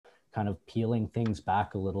kind of peeling things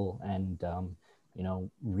back a little and,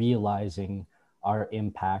 realizing our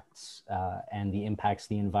impacts and the impacts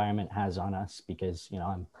the environment has on us, because,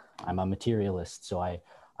 I'm a materialist. So I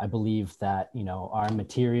believe that, our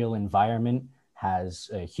material environment has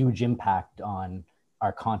a huge impact on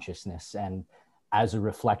our consciousness. And as a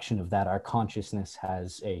reflection of that, our consciousness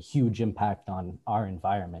has a huge impact on our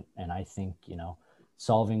environment. And I think,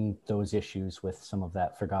 solving those issues with some of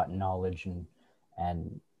that forgotten knowledge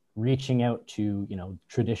and reaching out to,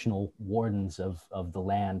 traditional wardens of the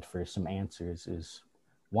land for some answers is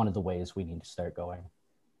one of the ways we need to start going.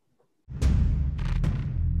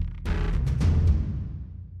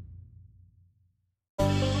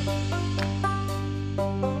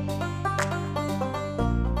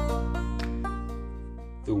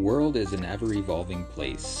 The world is an ever-evolving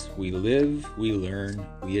place. We live, we learn,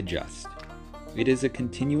 we adjust. It is a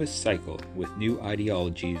continuous cycle with new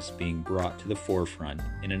ideologies being brought to the forefront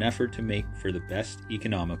in an effort to make for the best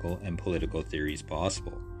economical and political theories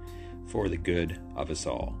possible, for the good of us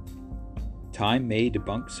all. Time may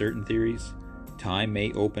debunk certain theories. Time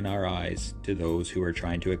may open our eyes to those who are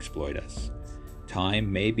trying to exploit us. Time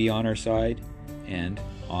may be on our side, and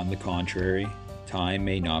on the contrary, time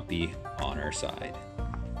may not be on our side.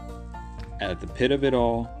 At the pit of it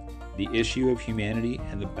all, the issue of humanity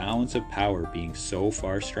and the balance of power being so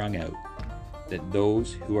far strung out that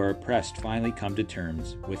those who are oppressed finally come to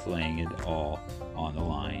terms with laying it all on the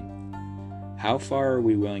line. How far are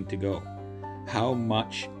we willing to go? How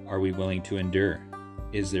much are we willing to endure?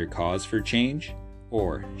 Is there cause for change,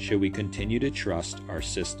 or should we continue to trust our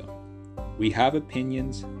system? We have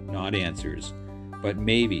opinions, not answers, but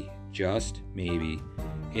maybe, just maybe,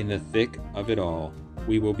 in the thick of it all,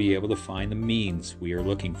 we will be able to find the means we are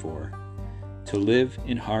looking for, to live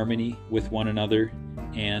in harmony with one another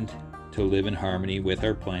and to live in harmony with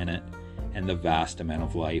our planet and the vast amount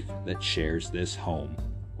of life that shares this home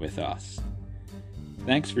with us.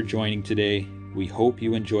 Thanks for joining today. We hope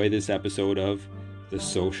you enjoy this episode of The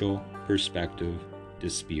Social Perspective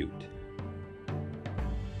Dispute.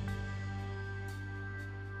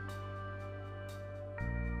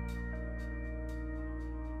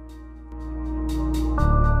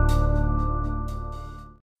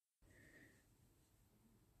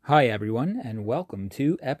 Hi everyone, and welcome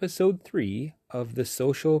to episode 3 of The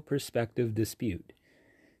Social Perspective Dispute.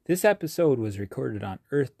 This episode was recorded on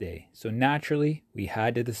Earth Day, so naturally we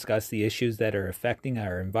had to discuss the issues that are affecting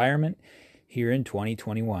our environment here in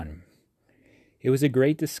 2021. It was a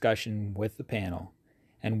great discussion with the panel,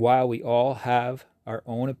 and while we all have our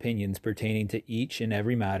own opinions pertaining to each and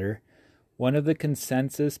every matter, one of the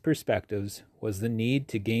consensus perspectives was the need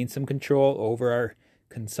to gain some control over our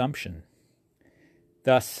consumption,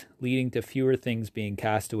 thus leading to fewer things being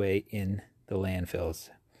cast away in the landfills.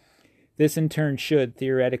 This in turn should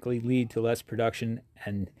theoretically lead to less production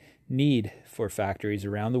and need for factories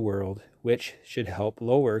around the world, which should help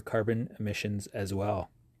lower carbon emissions as well.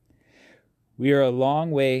 We are a long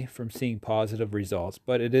way from seeing positive results,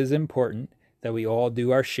 but it is important that we all do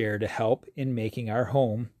our share to help in making our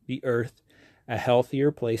home, the Earth, a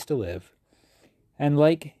healthier place to live. And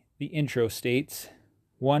like the intro states,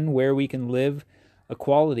 one where we can live a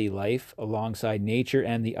quality life alongside nature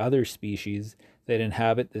and the other species that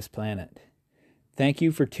inhabit this planet. Thank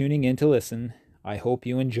you for tuning in to listen. I hope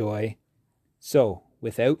you enjoy. So,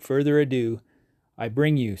 without further ado, I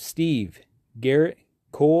bring you Steve, Garrett,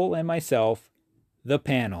 Cole, and myself, the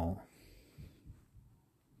panel.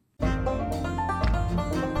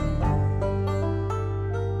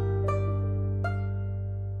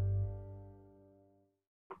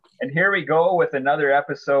 And here we go with another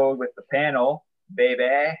episode with the panel,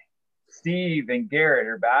 baby. Steve and Garrett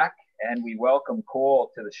are back, and we welcome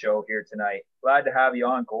Cole to the show here tonight. Glad to have you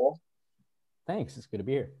on, Cole. Thanks. It's good to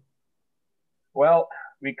be here. Well,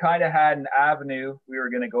 we kind of had an avenue we were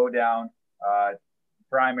going to go down,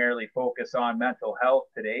 primarily focus on mental health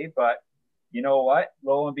today. But you know what?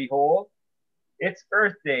 Lo and behold, it's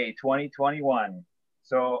Earth Day 2021.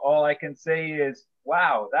 So all I can say is,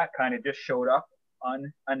 wow, that kind of just showed up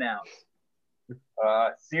unannounced.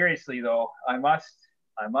 Seriously though, I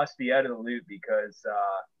must be out of the loop because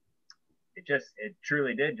it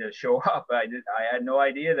truly did just show up. I had no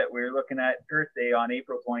idea that we were looking at Earth Day on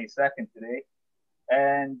April 22nd today.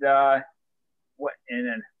 And what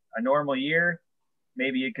in a normal year,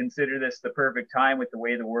 maybe you'd consider this the perfect time with the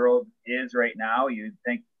way the world is right now. You'd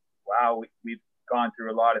think, wow, we've gone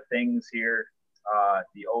through a lot of things here,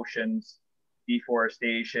 the oceans,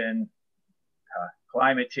 deforestation,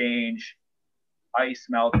 climate change, ice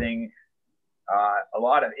melting, a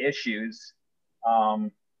lot of issues.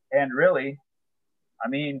 And really, I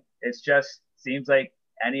mean, it's just seems like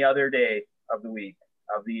any other day of the week,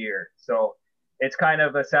 of the year. So it's kind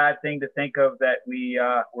of a sad thing to think of that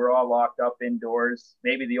we're all locked up indoors.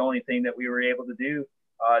 Maybe the only thing that we were able to do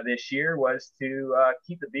this year was to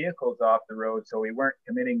keep the vehicles off the road, so we weren't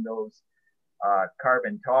committing those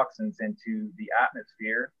carbon toxins into the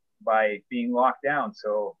atmosphere by being locked down.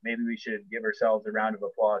 So maybe we should give ourselves a round of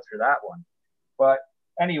applause for that one. But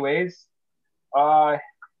anyways,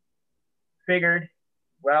 figured,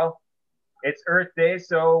 well, it's Earth Day,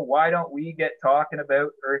 so why don't we get talking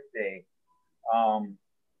about Earth Day?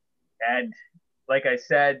 And like I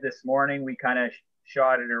said this morning, we kind of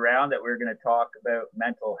shot it around that we are going to talk about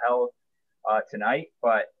mental health tonight,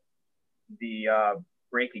 but the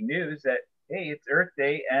breaking news that, hey, it's Earth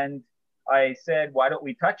Day, and I said, why don't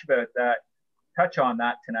we touch on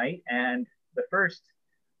that tonight? And the first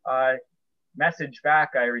message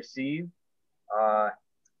back I received,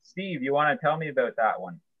 Steve, you want to tell me about that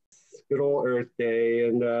one? Good old Earth Day,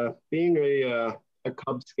 and being a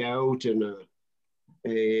Cub Scout and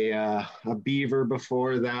a beaver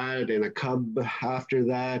before that and a cub after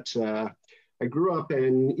that. I grew up,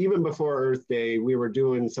 and even before Earth Day, we were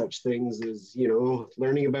doing such things as,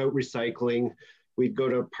 learning about recycling. We'd go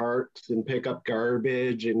to parks and pick up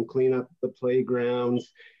garbage and clean up the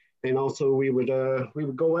playgrounds. And also we would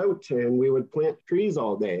go out and we would plant trees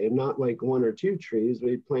all day, and not like one or two trees.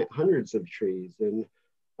 We'd plant hundreds of trees. And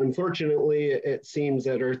unfortunately, it seems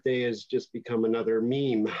that Earth Day has just become another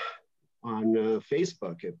meme on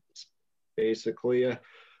Facebook. It's basically a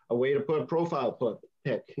way to put a profile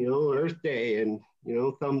pic, Earth Day, and,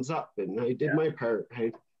 thumbs up. And I did my part.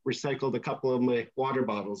 I recycled a couple of my water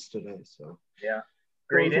bottles today. So yeah,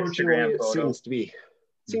 great Instagram photo. Seems to be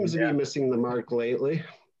missing the mark lately.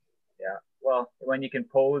 Yeah, well, when you can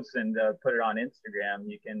pose and put it on Instagram,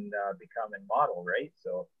 you can become a model, right?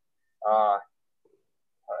 So,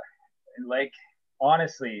 like,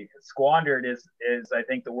 honestly, squandered is I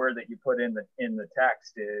think the word that you put in the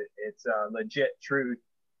text. It's legit truth.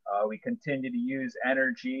 We continue to use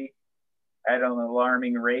energy at an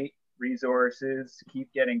alarming rate. Resources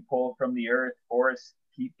keep getting pulled from the earth. Forests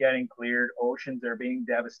keep getting cleared. Oceans are being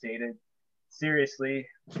devastated. Seriously,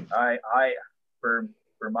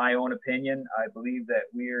 for my own opinion, I believe that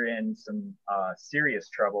we're in some serious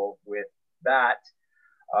trouble with that.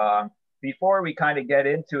 Before we kind of get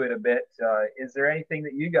into it a bit, is there anything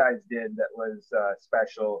that you guys did that was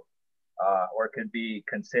special or could be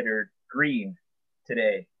considered green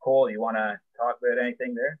today? Cole, you want to talk about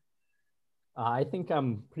anything there? I think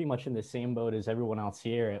I'm pretty much in the same boat as everyone else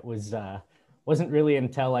here. It wasn't really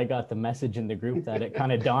until I got the message in the group that it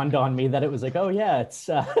kind of dawned on me that it was like, oh yeah, it's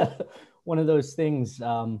one of those things.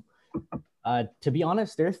 To be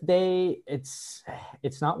honest, Earth Day, it's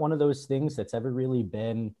not one of those things that's ever really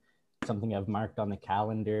been something I've marked on the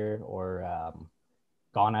calendar or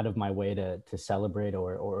gone out of my way to celebrate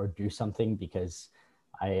or do something, because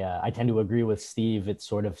I tend to agree with Steve. It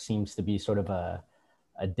sort of seems to be sort of a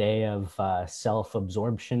day of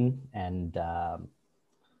self-absorption, and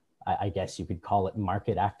I guess you could call it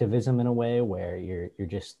market activism in a way, where you're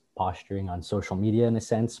just posturing on social media in a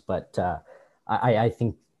sense. But I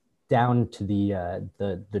think down to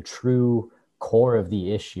the true core of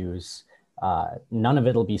the issues, none of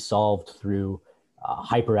it will be solved through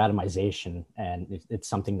hyperatomization, and it's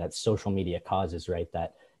something that social media causes, right?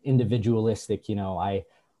 That individualistic, I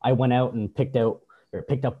went out and picked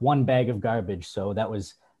up one bag of garbage, so that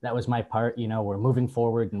was my part. We're moving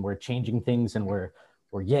forward and we're changing things and we're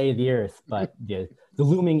yay the earth, but the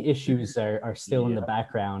looming issues are still in the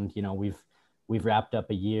background. We've wrapped up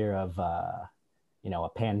a year of a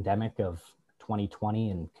pandemic of 2020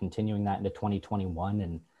 and continuing that into 2021,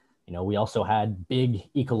 and we also had big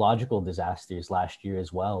ecological disasters last year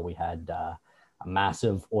as well. We had a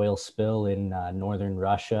massive oil spill in northern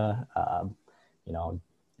Russia.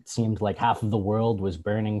 It seemed like half of the world was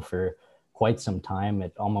burning for quite some time.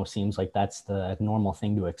 It almost seems like that's the normal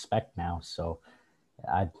thing to expect now. So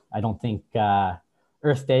I don't think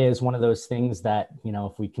Earth Day is one of those things that,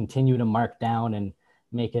 if we continue to mark down and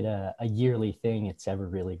make it a yearly thing, it's ever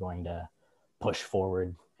really going to push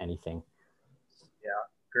forward anything. Yeah,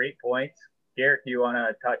 great point. Garrett, do you want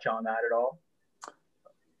to touch on that at all?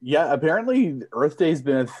 Yeah, apparently Earth Day's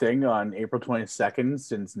been a thing on April 22nd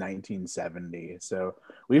since 1970. So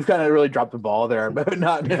we've kind of really dropped the ball there about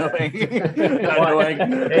not knowing.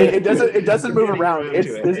 It doesn't move around.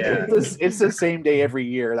 It's the same day every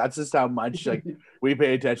year. That's just how much we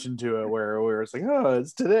pay attention to it. Where we're like, oh,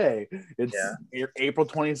 it's today. It's April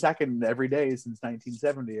 22nd every day since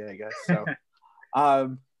 1970, I guess. So.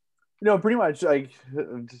 Pretty much, I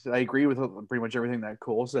agree with pretty much everything that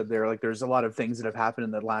Cole said there. There's a lot of things that have happened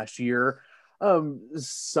in the last year.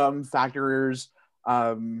 Some factors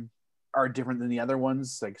are different than the other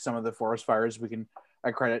ones. Like some of the forest fires we can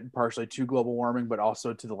accredit partially to global warming, but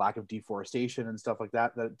also to the lack of deforestation and stuff like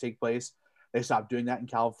that take place. They stopped doing that in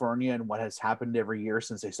California, and what has happened every year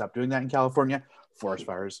since they stopped doing that in California? Forest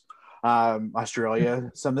fires.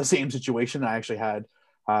 Australia, some of the same situation. I actually had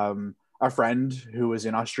a friend who was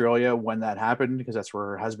in Australia when that happened, because that's where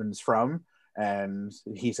her husband's from, and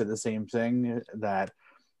he said the same thing, that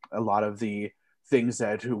a lot of the things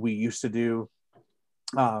that we used to do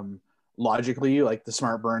logically, like the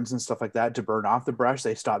smart burns and stuff like that, to burn off the brush,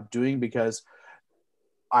 they stopped doing because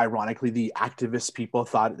ironically the activist people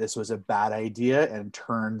thought this was a bad idea, and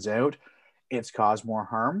turns out it's caused more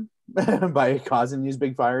harm by causing these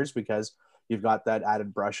big fires, because you've got that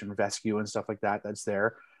added brush and fescue and stuff like that that's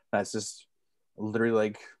there. That's just literally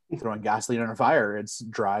like throwing gasoline on a fire. It's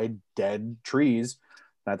dried, dead trees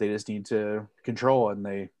that they just need to control, and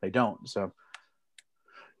they don't. So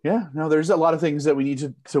yeah, no, there's a lot of things that we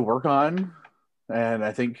need to work on, and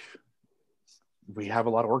I think we have a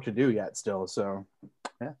lot of work to do yet still. So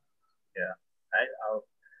yeah. I'll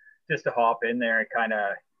just to hop in there and kind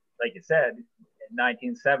of, like you said, in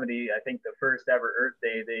 1970, I think the first ever Earth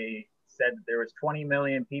Day, they said there was 20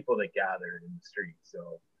 million people that gathered in the streets.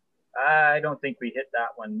 So I don't think we hit that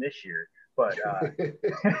one this year, but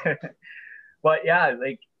but yeah,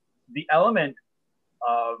 like the element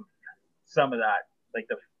of some of that, like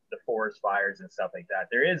the forest fires and stuff like that,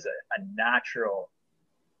 there is a natural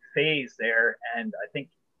phase there, and I think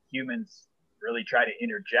humans really try to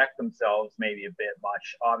interject themselves maybe a bit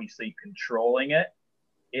much. Obviously, controlling it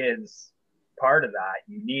is part of that.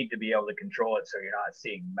 You need to be able to control it so you're not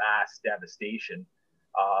seeing mass devastation.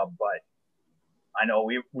 But I know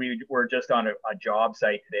we were just on a job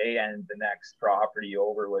site today, and the next property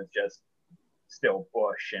over was just still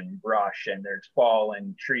bush and brush, and there's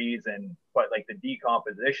fallen trees, but like the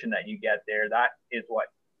decomposition that you get there, that is what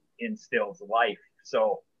instills life.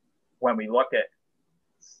 So when we look at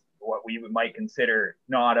what we might consider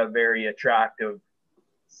not a very attractive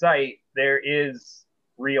site, there is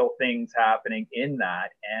real things happening in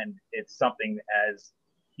that, and it's something as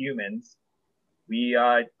humans we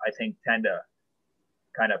I think tend to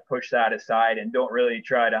kind of push that aside and don't really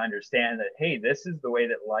try to understand that, hey, this is the way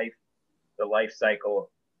that the life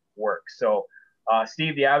cycle works. So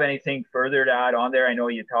Steve, do you have anything further to add on there? I know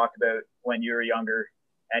you talked about when you were younger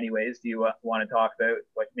anyways. Do you want to talk about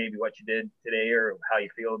what you did today, or how you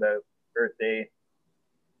feel about Earth Day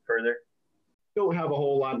further? Don't have a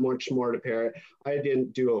whole lot much more to pair. I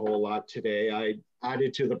didn't do a whole lot today. I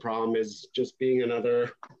added to the problem is just being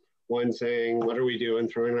another one saying, what are we doing?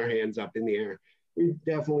 Throwing our hands up in the air. We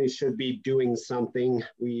definitely should be doing something.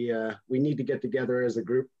 We need to get together as a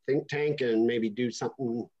group think tank and maybe do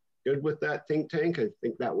something good with that think tank. I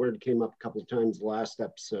think that word came up a couple of times last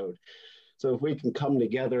episode. So if we can come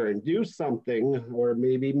together and do something, or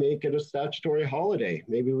maybe make it a statutory holiday,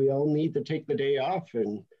 maybe we all need to take the day off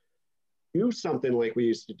and do something like we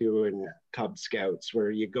used to do in Cub Scouts,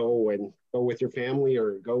 where you go with your family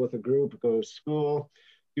or go with a group, go to school,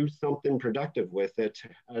 do something productive with it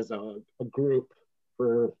as a group.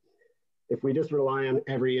 For if we just rely on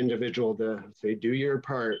every individual to say, do your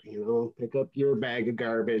part, pick up your bag of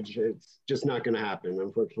garbage, it's just not going to happen.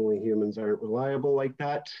 Unfortunately, humans aren't reliable like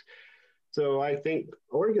that. So I think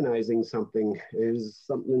organizing something is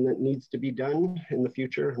something that needs to be done in the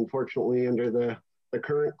future. Unfortunately, under the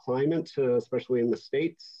current climate, especially in the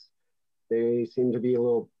States, they seem to be a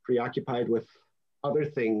little preoccupied with other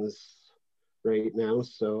things right now.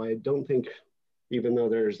 So I don't think, even though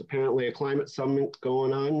there's apparently a climate summit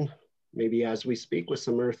going on, maybe as we speak with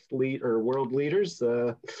some world leaders,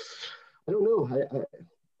 I don't know.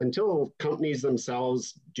 Until companies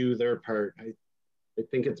themselves do their part, I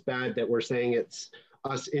think it's bad that we're saying it's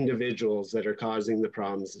us individuals that are causing the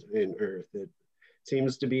problems in Earth. It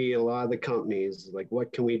seems to be a lot of the companies, like,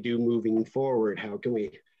 what can we do moving forward? How can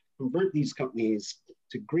we convert these companies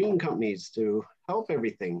to green companies to help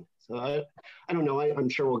everything? So I don't know. I'm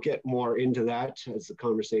sure we'll get more into that as the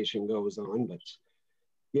conversation goes on. But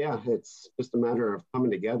yeah, it's just a matter of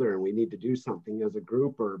coming together, and we need to do something as a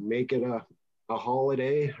group, or make it a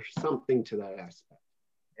holiday or something to that aspect.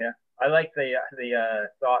 Yeah, I like the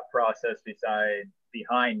thought process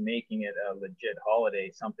behind making it a legit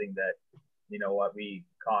holiday, something that, what we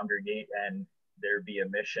congregate and there be a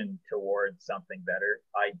mission towards something better.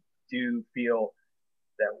 I do feel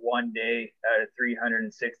that one day out of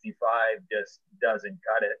 365 just doesn't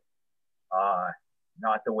cut it.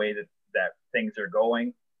 Not the way that things are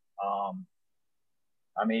going.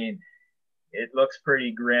 I mean, it looks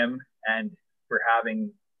pretty grim, and for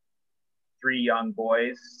having 3 young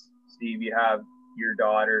boys, Steve, you have your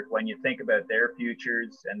daughter. When you think about their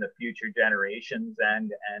futures and the future generations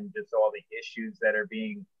and just all the issues that are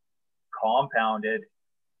being compounded,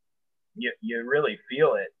 you really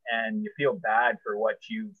feel it, and you feel bad for what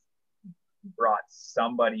you've brought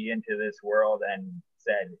somebody into this world and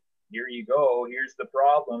said, here you go, here's the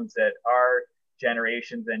problems that our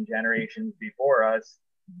generations and generations before us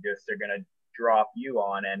just are going to drop you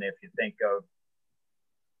on. And if you think of,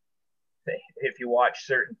 if you watch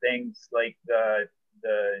certain things like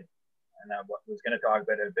and I was going to talk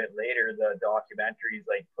about it a bit later, the documentaries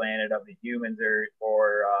like Planet of the Humans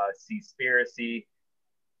or Seaspiracy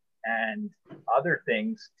and other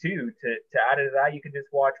things too, to add to that, you can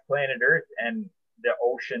just watch Planet Earth and the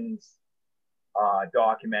oceans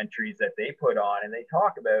documentaries that they put on, and they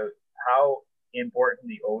talk about how important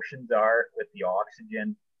the oceans are with the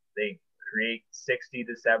oxygen. They create 60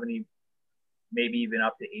 to 70, maybe even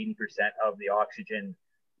up to 80% of the oxygen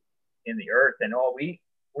in the earth. And all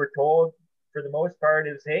we're told for the most part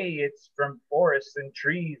is, hey, it's from forests and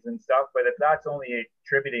trees and stuff. But if that's only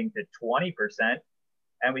attributing to 20%,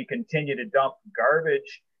 and we continue to dump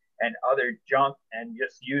garbage and other junk and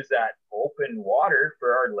just use that open water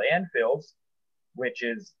for our landfills, which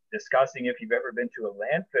is disgusting if you've ever been to a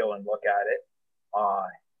landfill and look at it,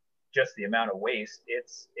 just the amount of waste,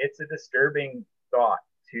 it's a disturbing thought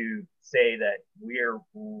to say that we're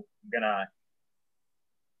gonna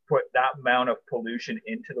put that amount of pollution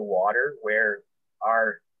into the water where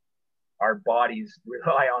our bodies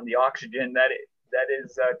rely on the oxygen that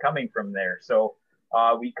is coming from there. So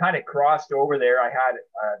we kind of crossed over there. I had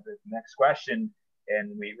the next question,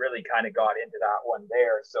 and we really kind of got into that one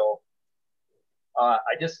there. So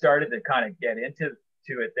I just started to kind of get into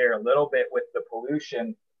it there a little bit with the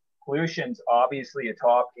pollution. Pollution's obviously a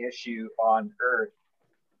top issue on Earth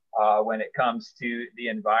when it comes to the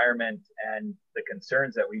environment and the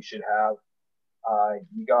concerns that we should have.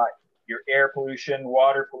 You got your air pollution,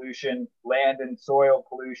 water pollution, land and soil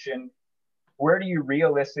pollution. Where do you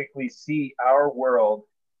realistically see our world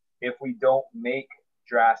if we don't make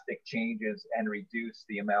drastic changes and reduce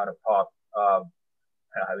the amount of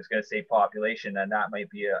I was going to say population, and that might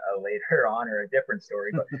be a later on or a different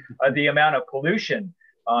story, but the amount of pollution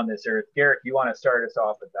on this earth? Garrett, you want to start us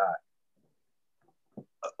off with that?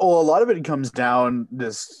 Well, a lot of it comes down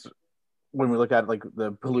this when we look at like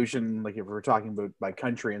the pollution, like if we're talking about by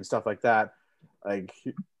country and stuff like that, like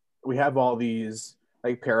we have all these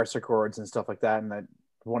like Paris Accords and stuff like that. And that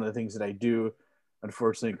one of the things that I do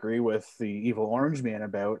unfortunately agree with the evil orange man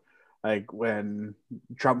about, like when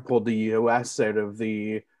Trump pulled the US out of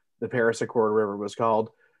the Paris Accord, whatever it was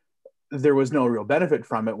called, there was no real benefit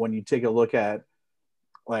from it. When you take a look at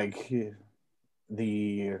like I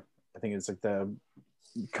think it's like the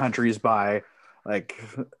countries by like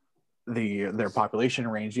their population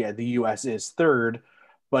range, yeah, the US is third.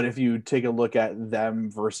 But if you take a look at them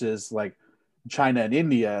versus like China and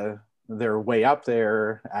India, they're way up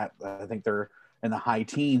there at, I think they're in the high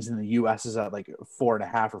teens, and the US is at like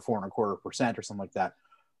 4.5% or 4.25% or something like that,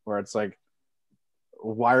 where it's like,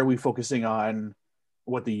 why are we focusing on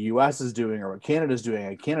what the US is doing or what Canada's doing?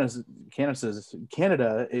 Like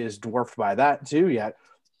Canada is dwarfed by that too yet.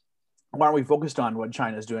 Why aren't we focused on what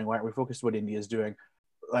China's doing? Why aren't we focused on what India's doing?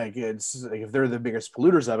 Like, it's like, if they're the biggest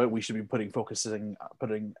polluters of it, we should be putting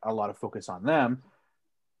a lot of focus on them,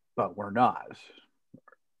 but we're not.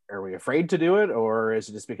 Are we afraid to do it, or is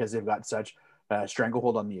it just because they've got such a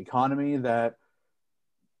stranglehold on the economy that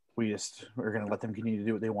we just are going to let them continue to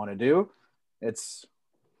do what they want to do? It's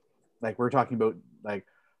like we're talking about like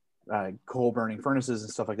coal burning furnaces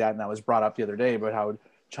and stuff like that, and that was brought up the other day about how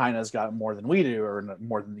China's got more than we do, or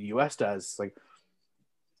more than the US does. Like,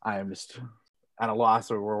 I am just at a loss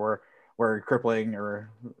where we're crippling or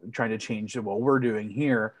trying to change what we're doing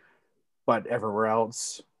here, but everywhere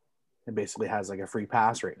else it basically has like a free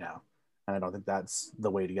pass right now, and I don't think that's the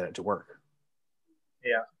way to get it to work.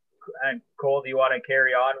 Yeah. And Cole, do you want to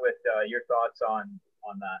carry on with your thoughts on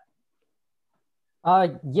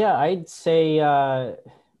that? Yeah, I'd say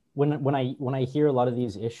when I hear a lot of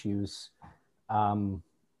these issues,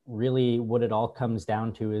 really what it all comes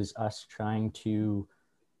down to is us trying to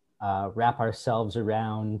wrap ourselves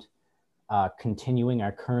around continuing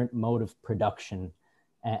our current mode of production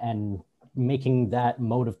and making that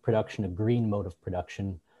mode of production a green mode of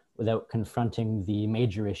production without confronting the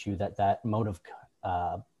major issue that mode of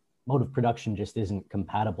production just isn't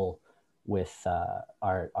compatible with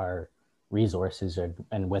our resources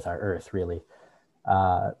and with our earth, really.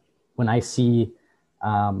 When I see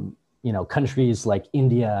countries like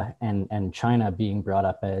India and China being brought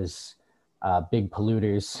up as big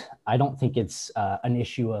polluters, I don't think it's an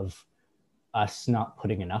issue of us not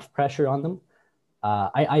putting enough pressure on them.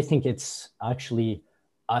 I think it's actually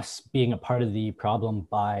us being a part of the problem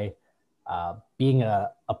by being a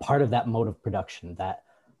part of that mode of production, that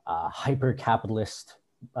hyper-capitalist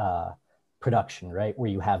production, right? Where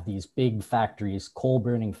you have these big factories,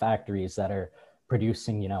 coal-burning factories that are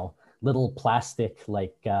producing, little plastic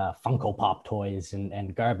like Funko Pop toys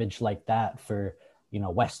and garbage like that for,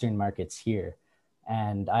 Western markets here.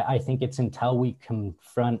 And I think it's until we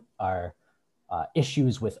confront our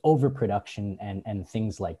issues with overproduction and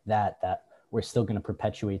things like that, that we're still going to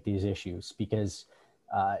perpetuate these issues, because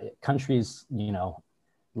countries,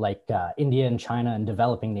 like India and China and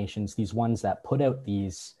developing nations, these ones that put out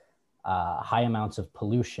these high amounts of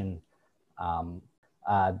pollution,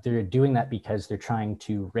 they're doing that because they're trying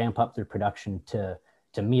to ramp up their production to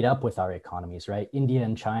meet up with our economies, right? India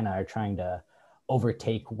and China are trying to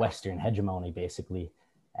overtake Western hegemony, basically,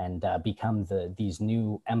 and become these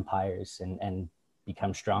new empires and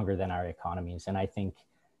become stronger than our economies. And I think,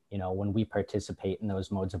 when we participate in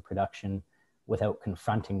those modes of production without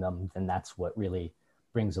confronting them, then that's what really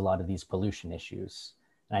brings a lot of these pollution issues.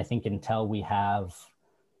 And I think until we have,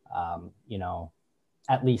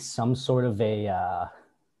 at least some sort of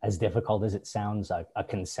as difficult as it sounds, a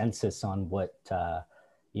consensus on what,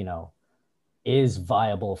 is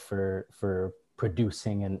viable for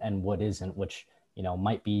producing and what isn't, which,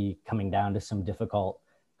 might be coming down to some difficult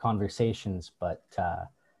conversations. But,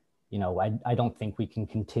 I don't think we can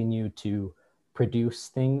continue to produce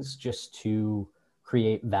things just to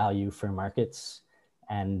create value for markets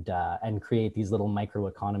and create these little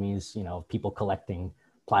microeconomies, people collecting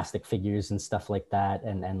plastic figures and stuff like that,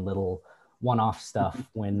 and little one-off stuff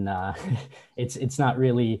when it's not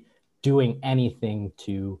really doing anything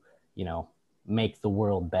to, make the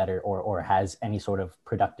world better or has any sort of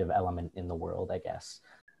productive element in the world, I guess.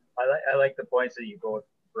 I like the points that you both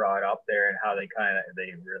brought up there, and how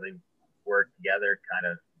they really work together, kind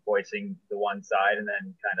of voicing the one side and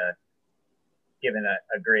then kind of giving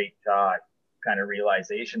a great kind of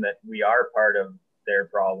realization that we are part of their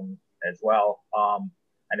problem as well.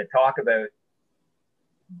 And to talk about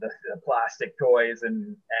the plastic toys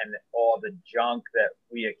and all the junk that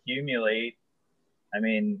we accumulate. I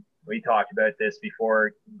mean, we talked about this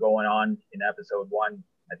before going on in episode 1.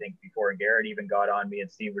 I think before Garrett even got on, me and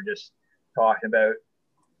Steve were just talking about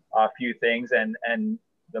a few things, and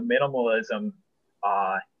the minimalism.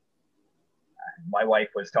 My wife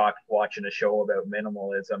was watching a show about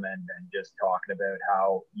minimalism and just talking about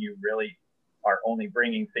how you really are only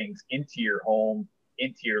bringing things into your home,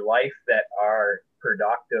 into your life, that are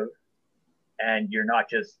productive, and you're not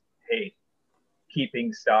just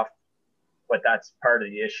keeping stuff. But that's part of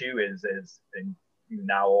the issue is and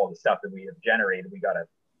now all the stuff that we have generated, we got to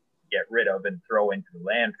get rid of and throw into the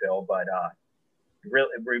landfill. But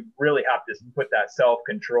we really have to put that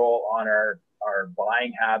self-control on our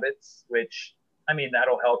buying habits, which, I mean,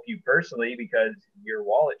 that'll help you personally because your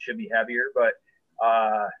wallet should be heavier, but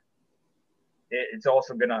it's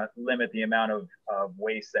also going to limit the amount of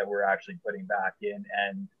waste that we're actually putting back in,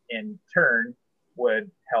 and in turn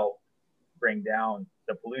would help bring down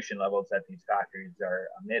the pollution levels that these factories are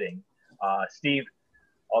emitting. Steve,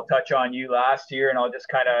 I'll touch on you last year, and I'll just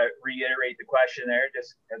kind of reiterate the question there,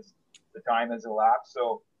 just as the time has elapsed.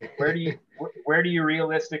 So where do you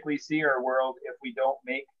realistically see our world if we don't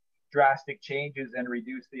make drastic changes and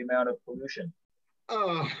reduce the amount of pollution?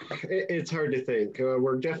 It's hard to think.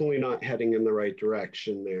 We're definitely not heading in the right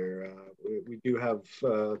direction there. We do have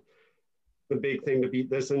the big thing to beat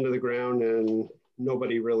this into the ground, and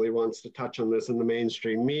nobody really wants to touch on this in the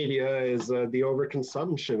mainstream media, is the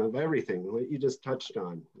overconsumption of everything, what you just touched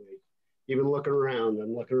on. Even looking around,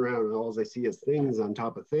 and all I see is things on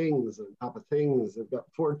top of things on top of things. I've got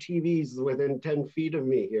 4 TVs within 10 feet of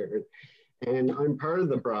me here. And I'm part of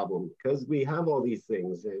the problem because we have all these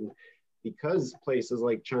things. And because places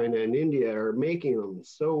like China and India are making them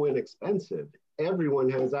so inexpensive, everyone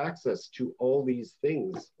has access to all these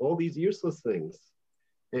things, all these useless things.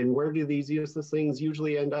 And where do these useless things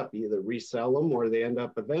usually end up? Either resell them or they end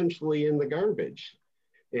up eventually in the garbage.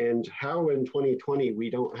 And how in 2020 we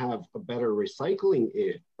don't have a better recycling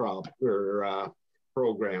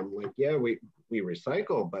program? Like, yeah, we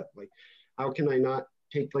recycle, but like, how can I not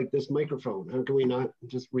take like this microphone? How can we not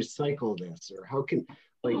just recycle this? Or how can,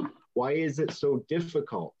 like, why is it so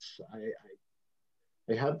difficult?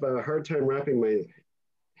 I have a hard time wrapping my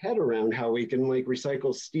head around how we can like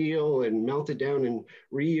recycle steel and melt it down and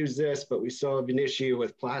reuse this, but we still have an issue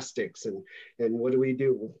with plastics. And what do we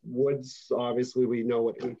do? Woods, obviously we know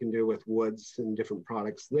what we can do with woods and different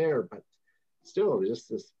products there, but still just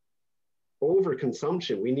this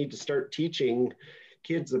overconsumption. We need to start teaching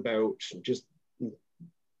kids about just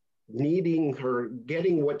needing or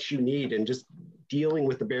getting what you need and just dealing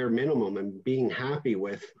with the bare minimum and being happy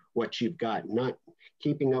with what you've got, not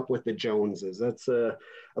keeping up with the Joneses. That's a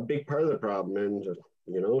big part of the problem. And,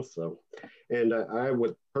 so, and I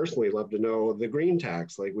would personally love to know the green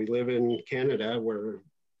tax. Like, we live in Canada where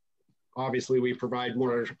obviously we provide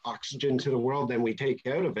more oxygen to the world than we take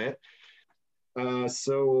out of it.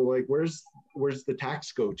 So like, where's the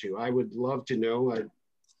tax go to? I would love to know. I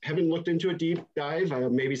haven't looked into a deep dive.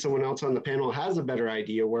 Maybe someone else on the panel has a better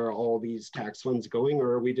idea where all these tax funds going, or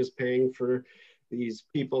are we just paying for these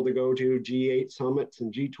people to go to G8 summits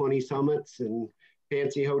and G20 summits and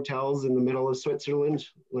fancy hotels in the middle of Switzerland?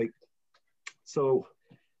 Like, so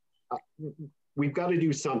we've got to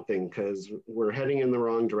do something, because we're heading in the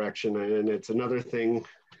wrong direction, and it's another thing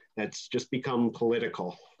that's just become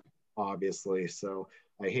political, obviously. So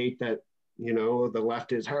I hate that, the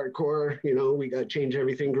left is hardcore, we got to change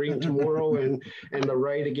everything green tomorrow. and the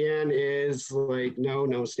right again is like,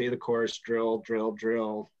 no, stay the course, drill.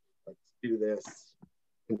 Let's do this.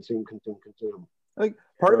 Consume. Like,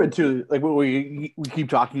 part of it too, like what we keep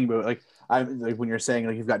talking about, like when you're saying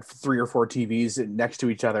like you've got 3 or 4 TVs next to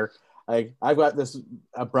each other. Like, I've got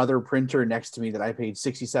a Brother printer next to me that I paid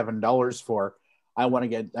 $67 for. I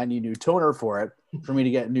need a new toner for it. For me to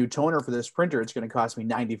get a new toner for this printer, it's going to cost me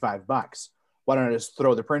 $95. Why don't I just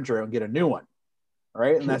throw the printer out and get a new one?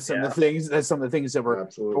 Right. And that's some of the things. That's some of the things that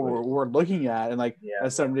we're looking at. And like,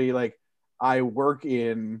 as somebody, like, I work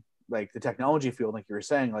in like the technology field, like you were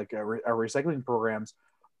saying, like our recycling programs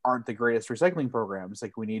aren't the greatest recycling programs.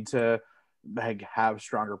 Like, we need to have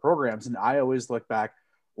stronger programs. And I always look back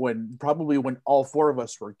when all 4 of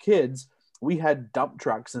us were kids, we had dump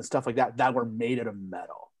trucks and stuff like that were made out of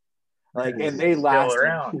metal. Like, and they lasted,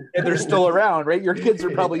 and they're still around, right? Your kids are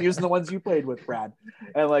probably using the ones you played with, Brad.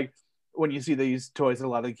 And like, when you see these toys that a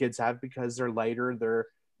lot of the kids have, because they're lighter, they're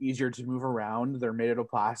easier to move around, they're made out of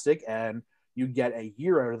plastic, and you get a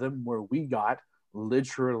year out of them, where we got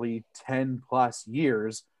literally 10 plus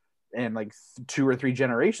years and like 2 or 3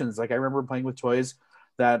 generations. Like, I remember playing with toys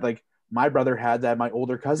that like my brother had, that my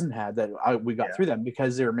older cousin had, that we got through them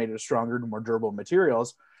because they were made of stronger and more durable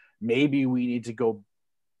materials. Maybe we need to go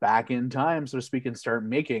back in time, so to speak, and start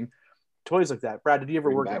making toys like that. Brad, did you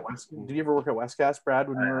ever work at Westcast, Brad?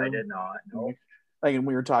 When I did not. No. Like, and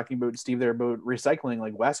we were talking about, Steve, there about recycling,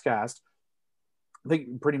 like Westcast. I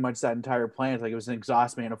think pretty much that entire plant, like, it was an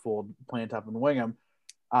exhaust manifold plant up in Wingham.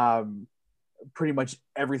 Pretty much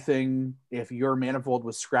everything, if your manifold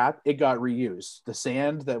was scrapped, it got reused. The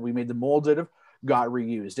sand that we made the molds out of got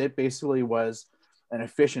reused. It basically was an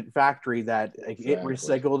efficient factory that it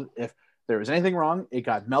recycled. If there was anything wrong, it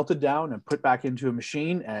got melted down and put back into a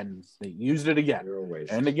machine, and they used it again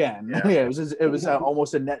and again. It was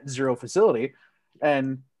almost a net zero facility,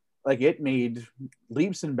 and like, it made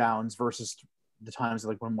leaps and bounds versus the times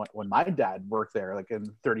like when my dad worked there, like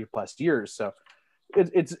in 30 plus years. So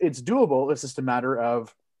it's doable. It's just a matter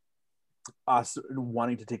of us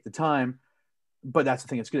wanting to take the time. But that's the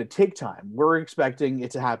thing, it's going to take time. We're expecting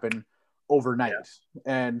it to happen overnight.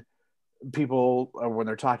 And people, when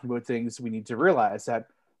they're talking about things, we need to realize that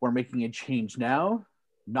we're making a change now,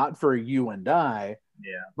 not for you and I,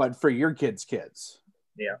 but for your kids' kids.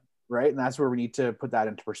 Right. And that's where we need to put that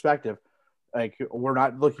into perspective. Like, we're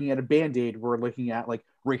not looking at a Band-Aid. We're looking at like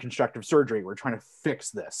reconstructive surgery. We're trying to fix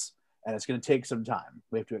this, and it's going to take some time.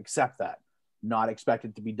 We have to accept that, not expect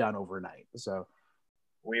it to be done overnight. So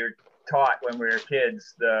we were taught when we were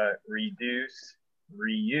kids the reduce,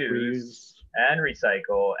 reuse, and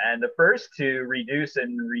recycle. And the first 2, reduce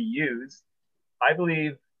and reuse, I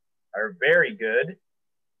believe are very good.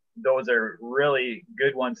 Those are really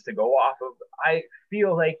good ones to go off of. I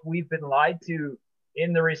feel like we've been lied to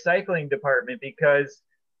in the recycling department, because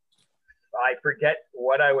I forget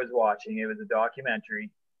what I was watching. It was a documentary,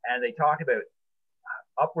 and they talked about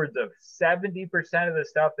upwards of 70% of the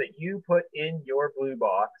stuff that you put in your blue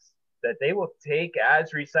box that they will take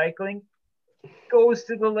as recycling goes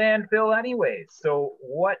to the landfill anyways. So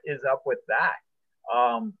what is up with that?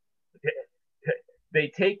 They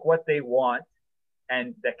take what they want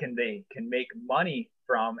and they can make money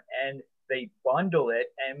from, and they bundle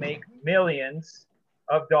it and make millions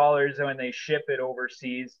of dollars when they ship it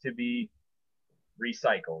overseas to be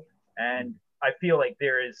recycled. And I feel like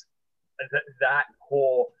there is that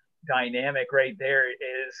whole dynamic right there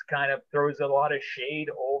is kind of throws a lot of shade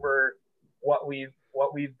over what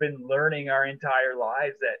we've been learning our entire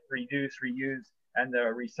lives, that reduce, reuse, and the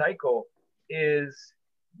recycle is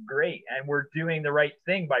great. And we're doing the right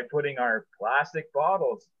thing by putting our plastic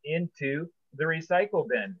bottles into the recycle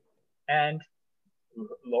bin. And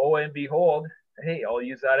lo and behold, hey, I'll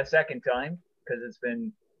use that a second time because it's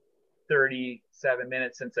been 37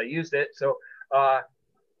 minutes since I used it. So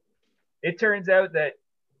it turns out that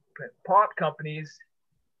pop companies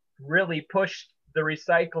really pushed the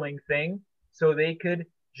recycling thing so they could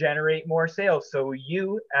generate more sales. So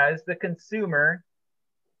you, as the consumer,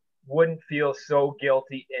 wouldn't feel so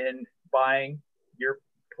guilty in buying your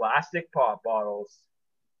plastic pop bottles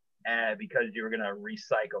because you were going to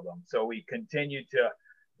recycle them. So we continue to,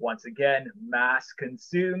 once again, mass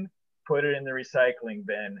consume, put it in the recycling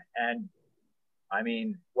bin. And I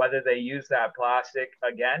mean, whether they use that plastic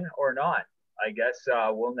again or not, I guess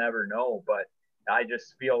we'll never know. But I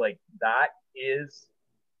just feel like that is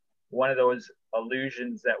one of those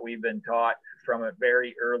illusions that we've been taught from a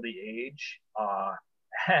very early age.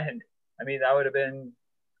 And I mean, that would have been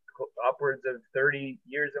upwards of 30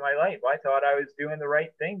 years of my life. I thought I was doing the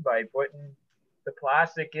right thing by putting the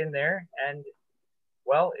plastic in there. And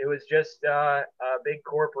well, it was just a big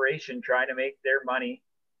corporation trying to make their money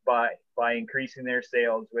by increasing their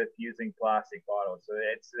sales with using plastic bottles. So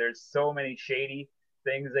there's so many shady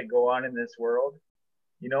things that go on in this world.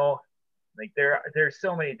 You know, like there's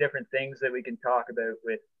so many different things that we can talk about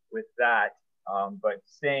with that. But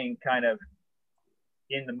staying kind of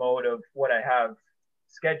in the mode of what I have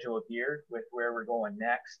scheduled here with where we're going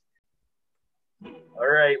next.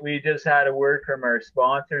 All right, we just had a word from our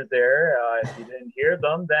sponsors there. If you didn't hear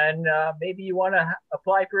them, then maybe you want to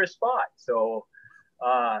apply for a spot. So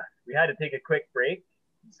we had to take a quick break.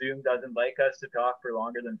 Zoom doesn't like us to talk for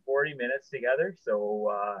longer than 40 minutes together.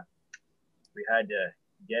 So we had to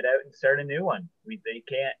get out and start a new one. They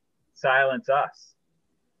can't silence us.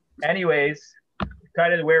 Anyways,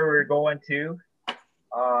 kind of where we're going to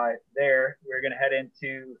there, we're going to head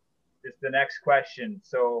into just the next question.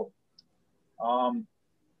 So I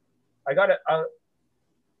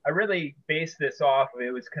really based this off of,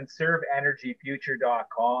 it was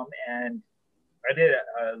conserveenergyfuture.com, and I did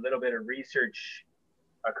a little bit of research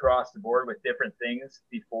across the board with different things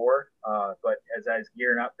before, but as I was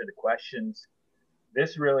gearing up for the questions,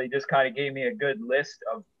 this really just kind of gave me a good list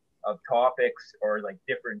of topics or like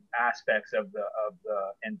different aspects of the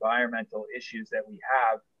environmental issues that we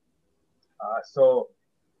have. So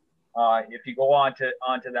if you go onto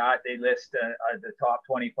that, they list the top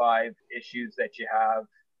 25 issues that you have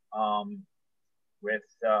with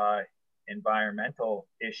environmental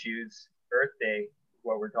issues. Earth Day,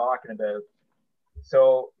 what we're talking about.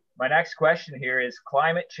 So my next question here is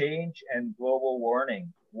climate change and global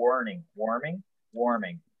warming.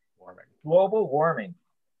 Global warming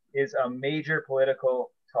is a major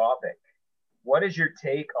political topic. What is your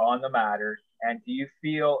take on the matter? And do you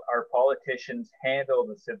feel our politicians handle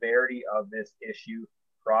the severity of this issue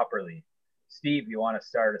properly? Steve, you want to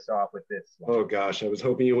start us off with this one? Oh gosh, I was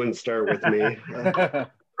hoping you wouldn't start with me.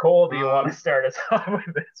 Cole, do you want to start us off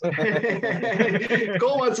with this one?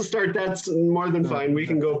 Cole wants to start. That's more than fine. We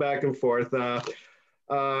can go back and forth.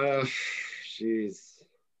 Jeez.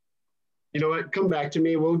 You know what? Come back to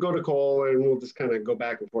me. We'll go to Cole and we'll just kind of go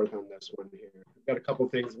back and forth on this one here. I've got a couple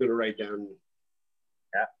of things I'm going to write down.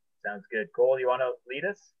 Yeah, sounds good. Cole, you want to lead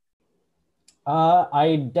us?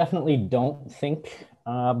 I definitely don't think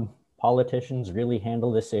politicians really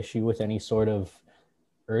handle this issue with any sort of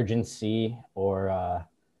urgency or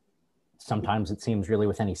sometimes it seems really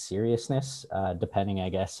with any seriousness, depending, I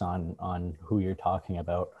guess, on who you're talking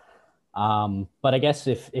about. But I guess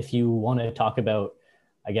if you want to talk about,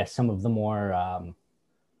 I guess, some of the more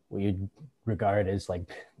what you'd regard as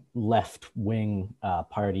like left-wing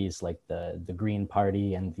parties like the Green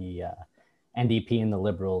Party and the NDP and the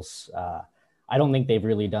Liberals, I don't think they've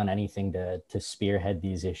really done anything to spearhead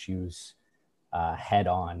these issues head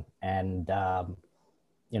on. And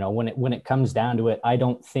you know, when it comes down to it, I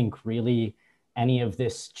don't think really any of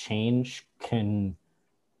this change can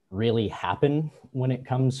really happen when it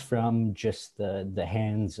comes from just the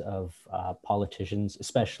hands of politicians,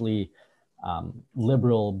 especially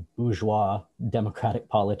liberal bourgeois democratic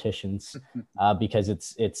politicians, because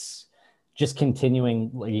it's just continuing,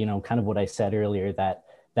 you know, kind of what I said earlier, that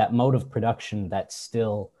mode of production that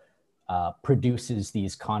still produces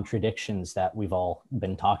these contradictions that we've all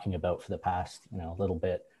been talking about for the past, you know, little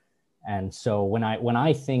bit. And so when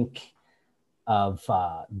I think of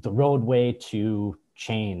the roadway to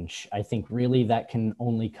change, I think really that can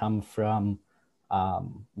only come from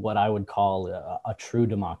what I would call a true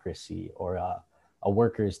democracy or a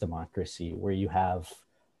workers' democracy, where you have,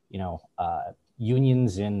 you know,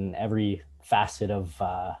 unions in every facet of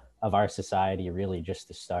our society, really, just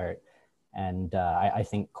to start. And I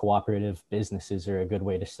think cooperative businesses are a good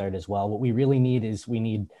way to start as well. What we really need is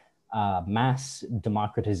mass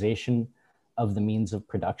democratization of the means of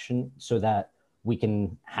production so that we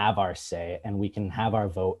can have our say and we can have our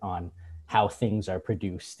vote on how things are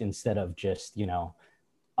produced, instead of just, you know,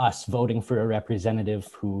 us voting for a representative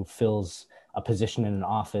who fills a position in an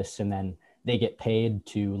office and then they get paid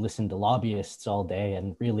to listen to lobbyists all day.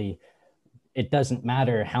 And really, it doesn't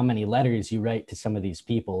matter how many letters you write to some of these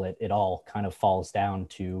people. It all kind of falls down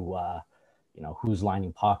to, you know, who's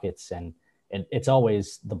lining pockets, and it's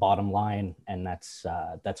always the bottom line. And that's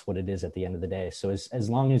what it is at the end of the day. So as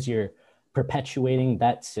long as you're perpetuating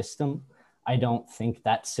that system, I don't think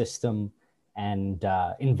that system and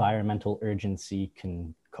environmental urgency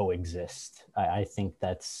can coexist. I think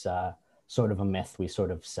that's sort of a myth we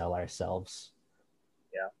sort of sell ourselves.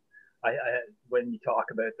 Yeah. I when you talk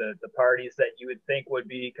about the parties that you would think would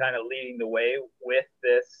be kind of leading the way with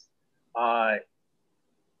this,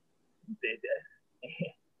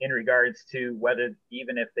 in regards to whether,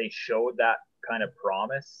 even if they showed that kind of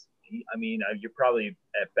promise, I mean, you're probably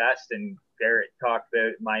at best, and Garrett talked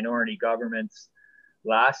about minority governments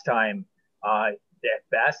last time, at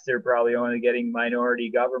best, they're probably only getting minority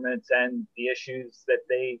governments and the issues that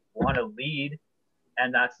they want to lead.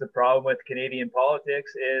 And that's the problem with Canadian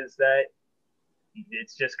politics, is that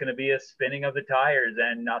it's just going to be a spinning of the tires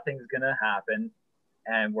and nothing's going to happen.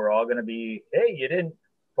 And we're all going to be, hey, you didn't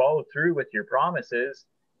follow through with your promises.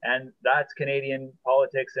 And that's Canadian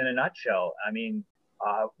politics in a nutshell. I mean,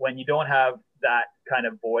 when you don't have that kind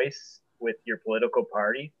of voice with your political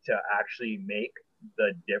party to actually make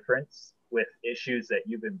the difference with issues that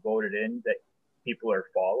you've been voted in, that people are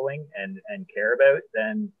following and care about,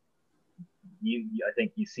 then I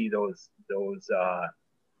think you see those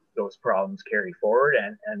problems carry forward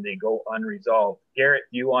and they go unresolved. Garrett,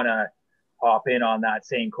 do you want to hop in on that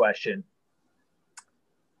same question?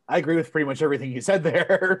 I agree with pretty much everything you said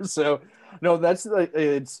there. So no, that's like,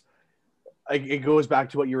 it goes back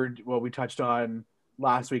to what we touched on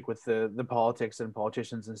last week with the politics and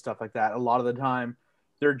politicians and stuff like that. A lot of the time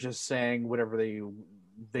they're just saying whatever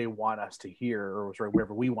they want us to hear, or sorry,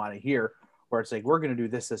 whatever we want to hear, where it's like, we're going to do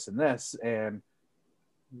this, this, and this. And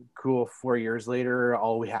cool, 4 years later,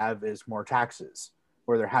 all we have is more taxes,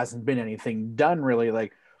 where there hasn't been anything done really.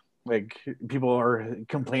 Like people are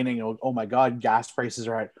complaining, oh my God, gas prices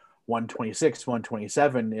are at 126,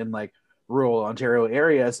 127 in like rural Ontario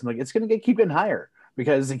areas. And like, it's going to keep getting higher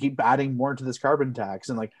because they keep adding more to this carbon tax.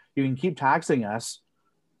 And like, you can keep taxing us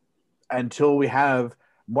until we have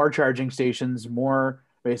more charging stations, more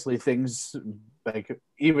basically things like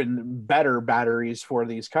even better batteries for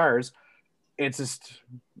these cars. It's just,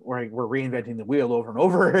 we're reinventing the wheel over and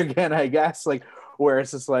over again, I guess, like where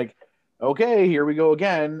it's just like, okay, here we go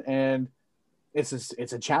again. And it's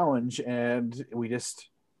a challenge. And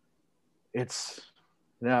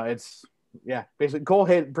basically Cole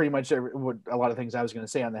hit pretty much a lot of things I was going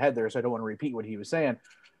to say on the head there. So I don't want to repeat what he was saying,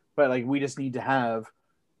 but like, we just need to have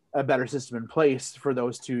a better system in place for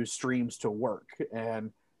those two streams to work.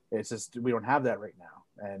 And it's just, we don't have that right now,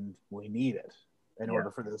 and we need it in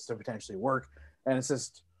order for this to potentially work. And it's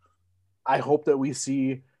just, I hope that we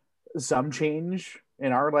see some change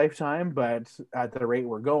in our lifetime, but at the rate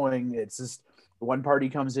we're going, it's just one party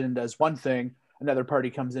comes in and does one thing, another party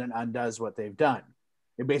comes in and undoes what they've done.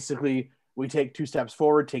 It basically, we take 2 steps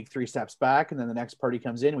forward, take 3 steps back, and then the next party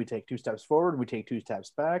comes in, we take 2 steps forward, we take 2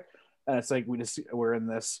 steps back. And it's like, we're in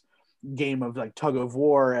this game of like tug of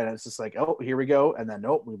war, and it's just like, oh, here we go. And then,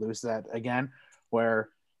 nope, we lose that again, where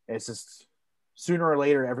it's just sooner or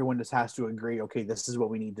later, everyone just has to agree, okay, this is what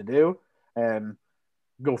we need to do, and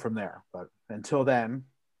go from there. But until then,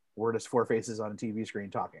 we're just 4 faces on a TV screen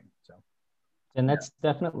talking. So, and that's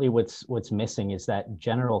definitely what's missing, is that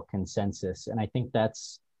general consensus. And I think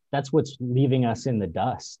that's what's leaving us in the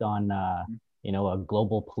dust on a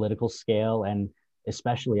global political scale. And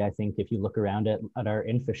especially, I think if you look around at our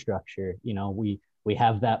infrastructure, we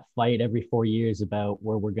have that fight every 4 years about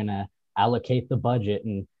where we're going to allocate the budget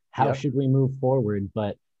and how should we move forward.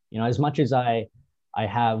 But as much as I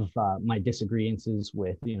have my disagreements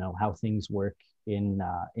with how things work in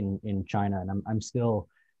China, and I'm still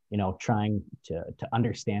trying to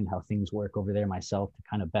understand how things work over there myself, to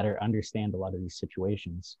kind of better understand a lot of these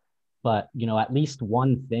situations. But at least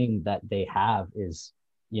one thing that they have is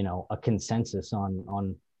a consensus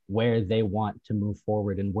on where they want to move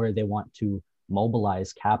forward and where they want to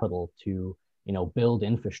mobilize capital to build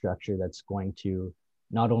infrastructure that's going to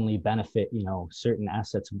not only benefit certain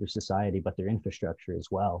assets of their society, but their infrastructure as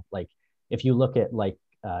well. Like if you look at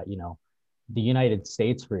the United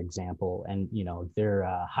States, for example, and their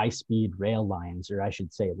high-speed rail lines, or I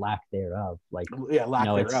should say lack thereof.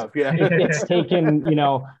 It's taken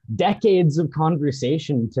decades of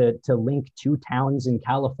conversation to link 2 towns in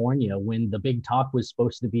California, when the big talk was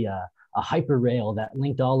supposed to be a a hyperrail that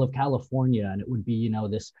linked all of California, and it would be, you know,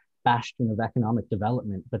 this bastion of economic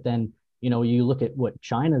development. But then, you know, you look at what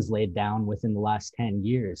China's laid down within the last 10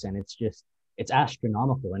 years, and it's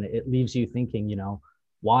astronomical. And it leaves you thinking, you know,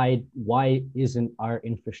 why isn't our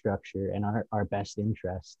infrastructure and our best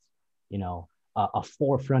interests, you know, a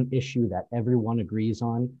forefront issue that everyone agrees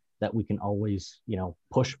on, that we can always, you know,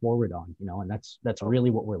 push forward on, you know? And that's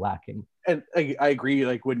really what we're lacking. And I agree,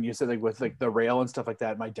 like when you said like with like the rail and stuff like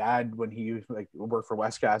that, my dad, when he like worked for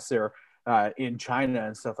Westgas there in China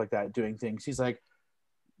and stuff like that, doing things, he's like,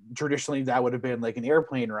 traditionally that would have been like an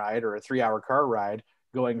airplane ride or a 3-hour car ride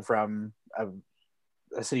going from a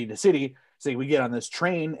city to city. So we get on this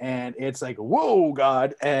train and it's like, whoa,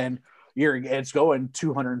 God. And it's going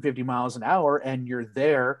 250 miles an hour and you're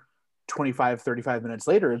there 25, 35 minutes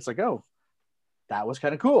later. It's like, oh, that was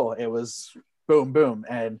kind of cool. It was boom, boom.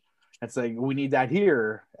 And it's like, we need that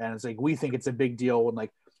here. And it's like, we think it's a big deal when like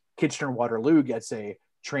Kitchener-Waterloo gets a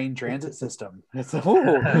train transit system. It's good for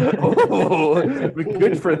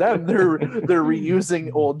them. They're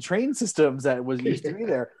reusing old train systems that was used to be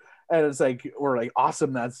there. And it's like, we're like,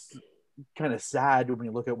 awesome. That's kind of sad when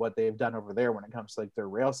you look at what they've done over there when it comes to like their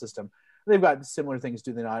rail system. They've got similar things,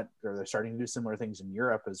 do they not? Or they're starting to do similar things in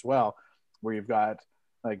Europe as well, where you've got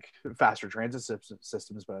like faster transit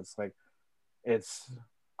systems. But it's like,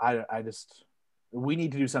 I just, we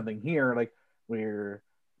need to do something here. Like we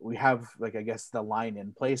have like, I guess the line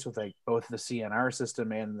in place with like both the CNR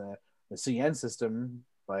system and the CN system.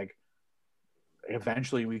 Like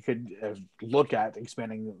eventually we could look at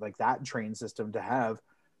expanding like that train system to have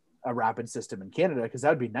a rapid system in Canada, because that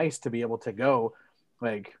would be nice to be able to go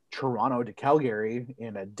like Toronto to Calgary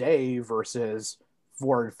in a day versus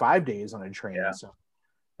 4 or 5 days on a train. Yeah. So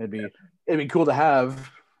it'd be cool to have,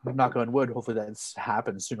 knock on wood, hopefully that's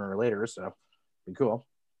happens sooner or later. So it'd be cool.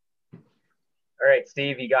 All right,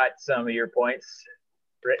 Steve, you got some of your points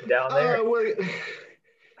written down there?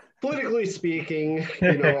 Politically speaking,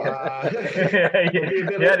 you know,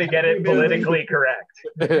 you had to get it politically correct.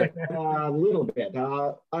 A little bit.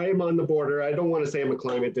 I am on the border. I don't want to say I'm a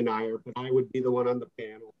climate denier, but I would be the one on the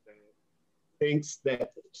panel that thinks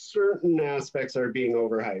that certain aspects are being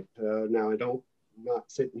overhyped. Now, I'm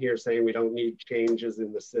not sitting here saying we don't need changes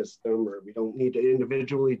in the system or we don't need to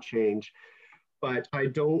individually change. But I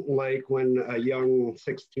don't like when a young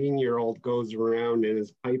 16-year-old goes around and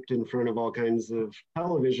is piped in front of all kinds of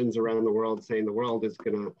televisions around the world saying the world is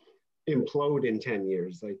going to implode in 10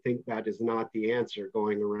 years. I think that is not the answer,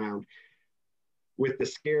 going around with the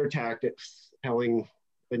scare tactics telling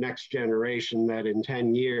the next generation that in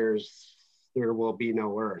 10 years there will be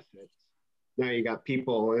no Earth. Now you got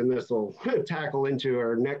people, and this will tackle into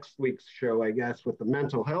our next week's show, I guess, with the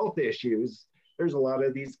mental health issues. There's a lot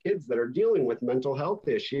of these kids that are dealing with mental health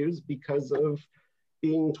issues because of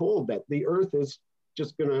being told that the Earth is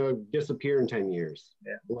just going to disappear in 10 years.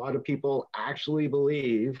 Yeah. A lot of people actually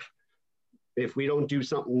believe if we don't do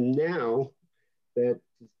something now, that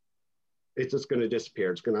it's just going to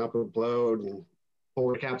disappear. It's going to upload and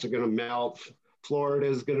polar caps are going to melt. Florida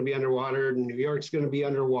is going to be underwater and New York's going to be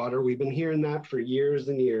underwater. We've been hearing that for years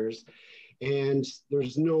and years. And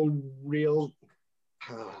there's no real...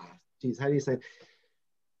 how do you say,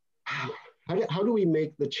 how do we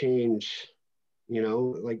make the change? You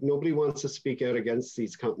know, like nobody wants to speak out against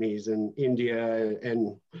these companies in India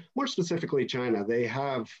and more specifically China. They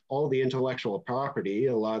have all the intellectual property.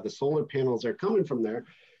 A lot of the solar panels are coming from there.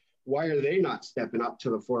 Why are they not stepping up to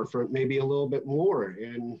the forefront, maybe a little bit more,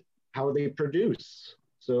 and how they produce?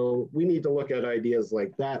 So we need to look at ideas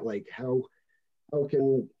like that, like how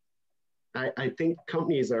can, I think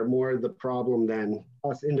companies are more the problem than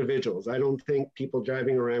us individuals. I don't think people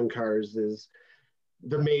driving around cars is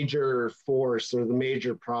the major force or the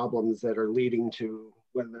major problems that are leading to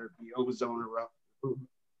whether it be ozone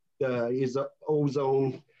or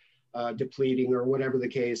ozone depleting or whatever the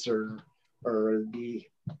case, or the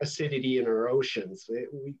acidity in our oceans.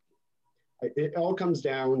 It all comes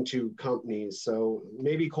down to companies. So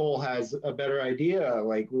maybe Cole has a better idea,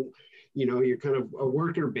 like, you know, you're kind of a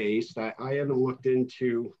worker based. I haven't looked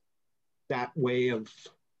into that way of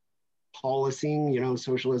policing, you know,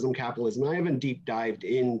 socialism, capitalism. I haven't deep dived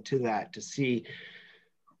into that to see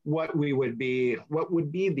what would be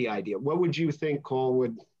the idea. What would you think, Cole,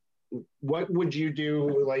 what would you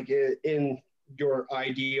do like in your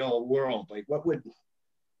ideal world? Like what would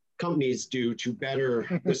companies do to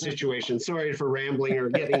better the situation? Sorry for rambling or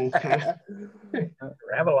getting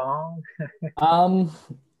ramble on.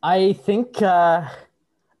 I think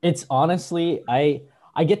it's honestly, I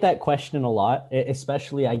get that question a lot,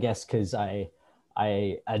 especially I guess because I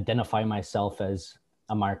identify myself as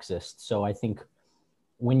a Marxist. So I think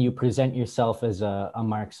when you present yourself as a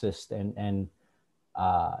Marxist and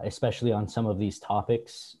especially on some of these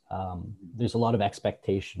topics, there's a lot of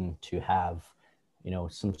expectation to have,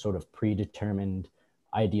 some sort of predetermined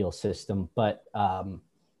ideal system. But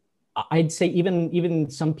I'd say even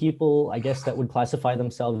some people, I guess, that would classify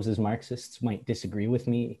themselves as Marxists might disagree with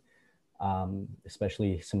me,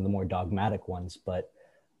 especially some of the more dogmatic ones. But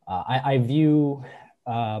I view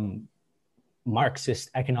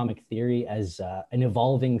Marxist economic theory as an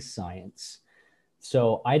evolving science.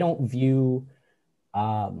 So I don't view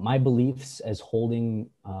my beliefs as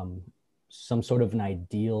holding some sort of an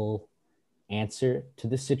ideal answer to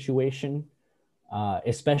the situation,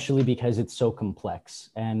 especially because it's so complex.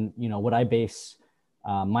 And what I base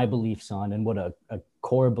my beliefs on, and what a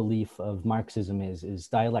core belief of Marxism is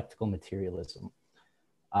dialectical materialism,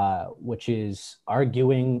 which is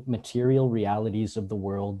arguing material realities of the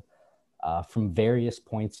world from various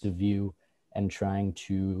points of view and trying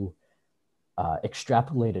to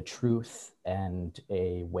extrapolate a truth and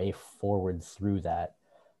a way forward through that.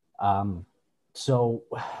 So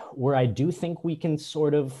where I do think we can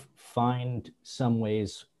sort of find some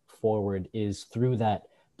ways forward is through that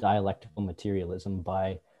dialectical materialism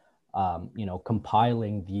by,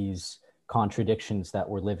 compiling these contradictions that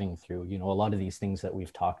we're living through. A lot of these things that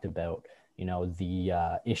we've talked about,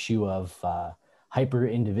 the issue of hyper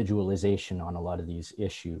individualization on a lot of these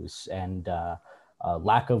issues, and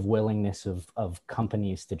lack of willingness of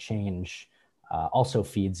companies to change also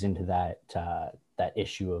feeds into that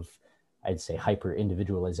issue of, I'd say, hyper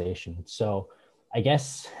individualization. So I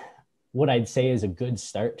guess what I'd say is a good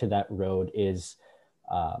start to that road is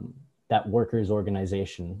that workers'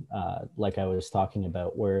 organization, like I was talking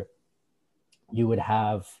about, where you would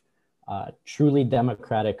have truly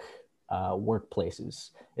democratic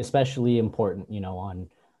workplaces, especially important, on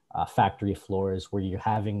factory floors where you're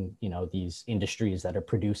having, these industries that are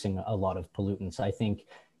producing a lot of pollutants. I think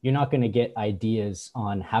you're not going to get ideas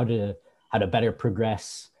on how to better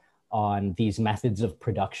progress on these methods of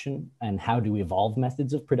production and how to evolve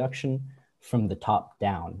methods of production from the top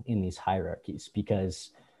down in these hierarchies,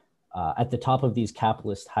 because at the top of these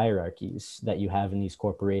capitalist hierarchies that you have in these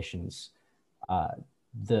corporations,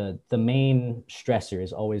 the main stressor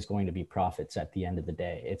is always going to be profits at the end of the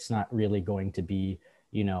day. It's not really going to be,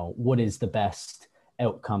 what is the best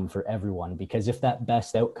outcome for everyone, because if that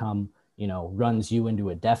best outcome, runs you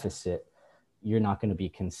into a deficit, you're not going to be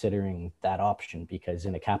considering that option, because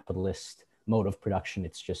in a capitalist mode of production,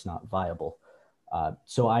 it's just not viable.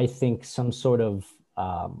 So I think some sort of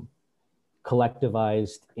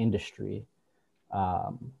collectivized industry,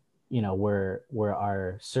 where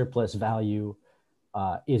our surplus value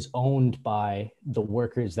is owned by the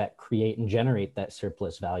workers that create and generate that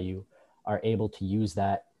surplus value, are able to use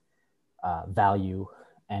that value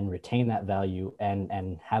and retain that value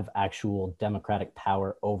and have actual democratic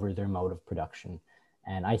power over their mode of production.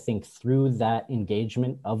 And I think through that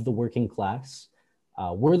engagement of the working class,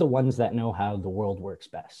 we're the ones that know how the world works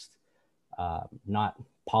best, not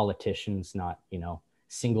politicians, not,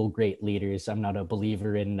 single great leaders. I'm not a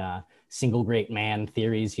believer in single great man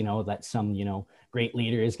theories, that some, great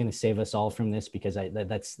leader is going to save us all from this, because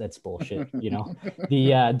that's bullshit.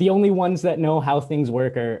 The only ones that know how things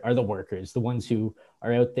work are the workers, the ones who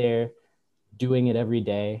are out there doing it every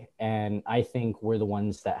day. And I think we're the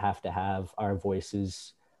ones that have to have our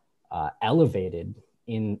voices elevated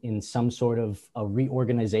in some sort of a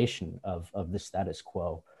reorganization of the status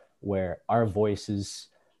quo, where our voices,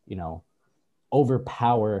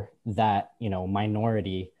 overpower that,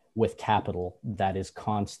 minority with capital that is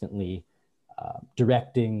constantly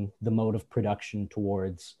directing the mode of production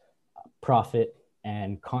towards profit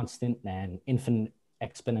and constant and infinite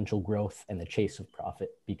exponential growth and the chase of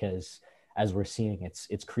profit. Because as we're seeing,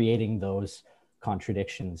 it's creating those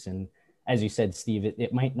contradictions. And as you said, Steve,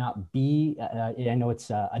 it might not be, I know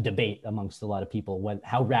it's a debate amongst a lot of people,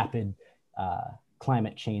 how rapid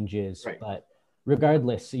climate change is, right. But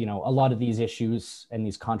regardless, a lot of these issues and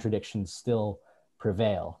these contradictions still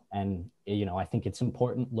prevail. And, I think it's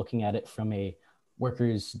important looking at it from a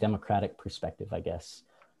workers' democratic perspective, I guess,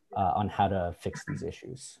 on how to fix these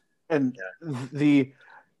issues. And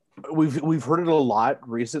we've heard it a lot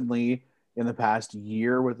recently in the past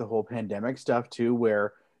year with the whole pandemic stuff too,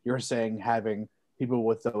 where you're saying having people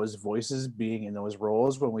with those voices being in those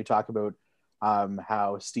roles. When we talk about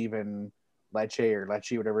how Stephen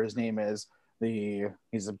Lecce, whatever his name is,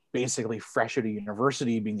 he's basically fresh out of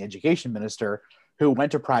university, being the education minister, who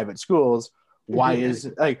went to private schools. Why is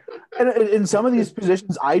like, and in some of these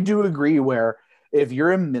positions, I do agree where if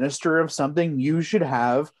you're a minister of something, you should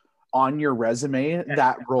have on your resume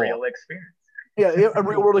that role. Real experience. Yeah, a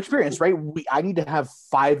real world experience, right? I need to have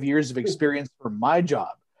 5 years of experience for my job.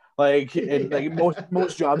 Like, and like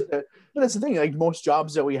most jobs that, but that's the thing, like most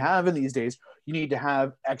jobs that we have in these days, you need to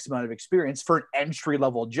have X amount of experience for an entry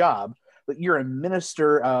level job. But you're a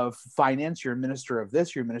minister of finance, you're a minister of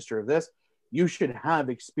this, you're a minister of this. You should have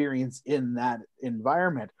experience in that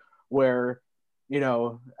environment where, you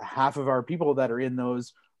know, half of our people that are in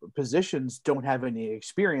those positions don't have any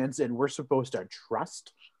experience, and we're supposed to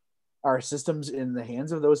trust our systems in the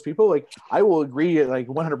hands of those people. Like, I will agree like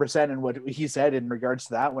 100% in what he said in regards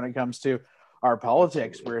to that when it comes to our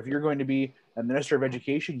politics, where if you're going to be a minister of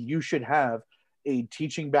education, you should have a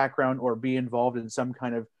teaching background or be involved in some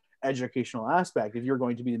kind of educational aspect. If you're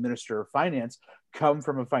going to be the minister of finance, come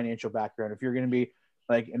from a financial background. If you're going to be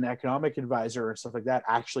like an economic advisor or stuff like that,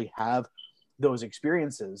 actually have those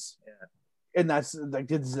experiences. Yeah. And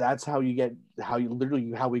that's how we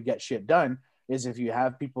get shit done, is if you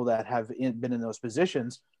have people that have been in those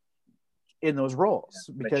positions, in those roles,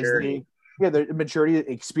 because the maturity,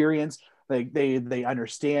 experience, like they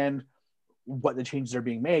understand what the changes are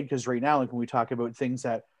being made. Because right now, like when we talk about things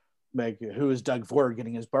that, like, who is Doug Ford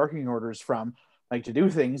getting his barking orders from, like, to do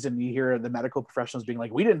things, and you hear the medical professionals being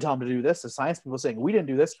like, we didn't tell him to do this, the science people saying we didn't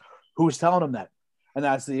do this, who's telling them that? And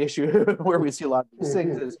that's the issue where we see a lot of these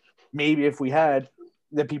things, is maybe if we had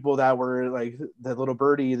the people that were like the little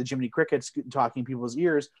birdie, the Jiminy Crickets talking people's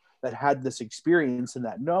ears, that had this experience and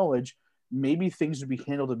that knowledge, maybe things would be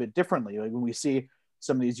handled a bit differently. Like when we see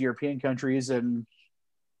some of these European countries and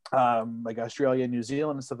like Australia, New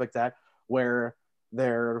Zealand and stuff like that, where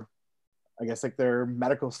their, I guess, like their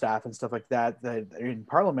medical staff and stuff like that, that in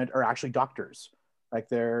Parliament are actually doctors. Like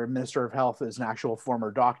their Minister of Health is an actual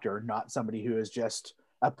former doctor, not somebody who is just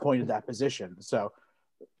appointed that position. So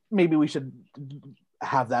maybe we should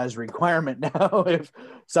have that as a requirement now. If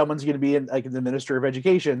someone's going to be in, like, the Minister of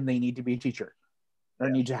Education, they need to be a teacher. They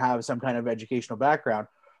need to have some kind of educational background,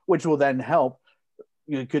 which will then help.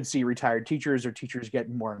 You could see retired teachers or teachers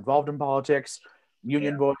getting more involved in politics,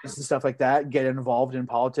 union boys and stuff like that get involved in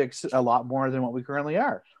politics a lot more than what we currently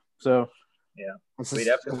are. So we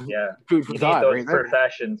definitely food for you thought, need those right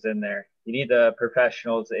professions in there. You need the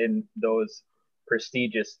professionals in those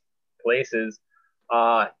prestigious places.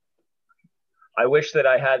 I wish that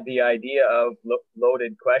I had the idea of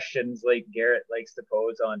loaded questions like Garrett likes to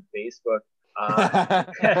pose on Facebook.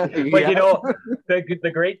 But you know,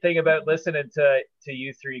 the great thing about listening to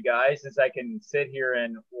you three guys is I can sit here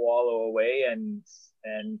and wallow away, and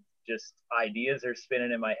just ideas are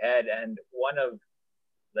spinning in my head. And one of,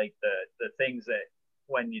 like, the things that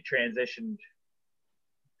when you transitioned,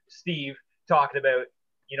 Steve talked about,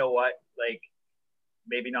 you know what, like,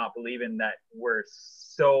 maybe not believing that we're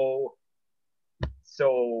so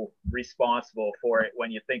responsible for it,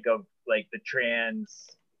 when you think of like the transition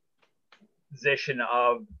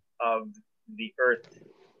of the earth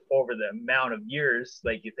over the amount of years.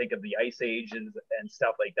 Like you think of the ice ages and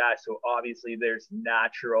stuff like that, so obviously there's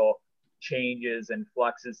natural changes and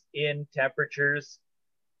fluxes in temperatures,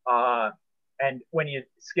 and when you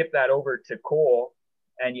skip that over to Cole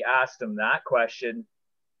and you asked him that question,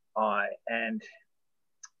 and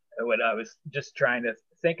when I was just trying to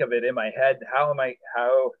think of it in my head, how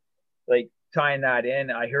like tying that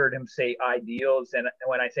in, I heard him say ideals. And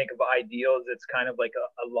when I think of ideals, it's kind of like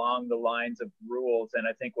along the lines of rules. And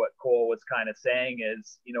I think what Cole was kind of saying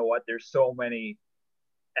is, you know what, there's so many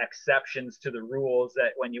exceptions to the rules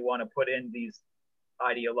that when you want to put in these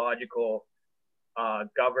ideological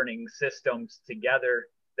governing systems together,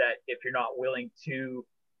 that if you're not willing to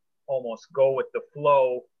almost go with the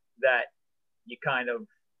flow, that you kind of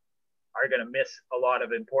are going to miss a lot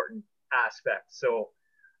of important aspects. So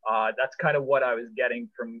that's kind of what I was getting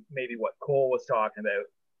from maybe what Cole was talking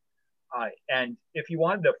about. And if you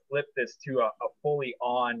wanted to flip this to a fully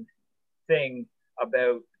on thing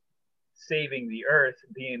about saving the earth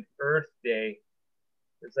being Earth Day,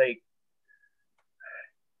 it's like,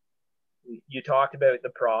 you talked about the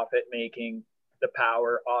profit making, the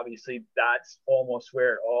power. Obviously, that's almost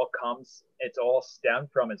where it all comes. It's all stemmed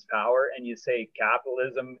from its power. And you say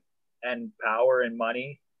capitalism and power and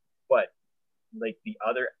money, but like the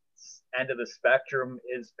other end of the spectrum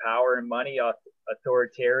is power and money,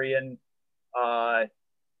 authoritarian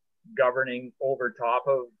governing over top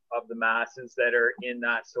of the masses that are in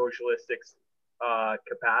that socialistic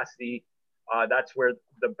capacity. That's where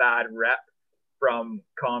the bad rep from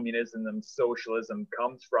communism and socialism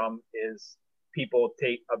comes from, is people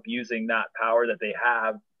abusing that power that they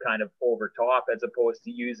have kind of over top, as opposed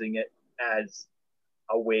to using it as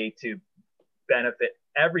a way to benefit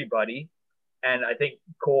everybody. And I think,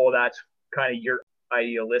 Cole, that's kind of your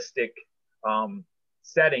idealistic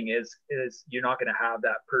setting is you're not going to have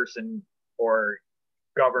that person or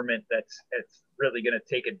government that's really going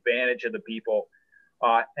to take advantage of the people.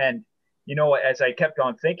 And you know, as I kept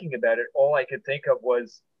on thinking about it, all I could think of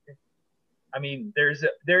was, I mean, there's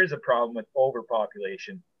a problem with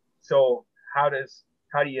overpopulation. So how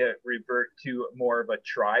do you revert to more of a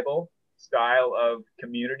tribal style of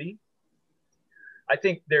community? I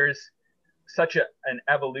think there's such an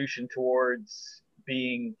evolution towards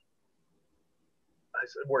being,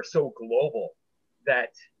 we're so global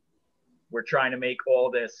that we're trying to make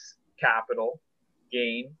all this capital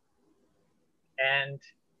gain. And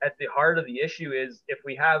at the heart of the issue is, if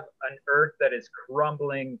we have an earth that is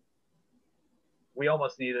crumbling, we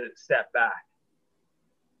almost need to step back.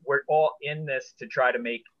 We're all in this to try to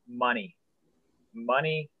make money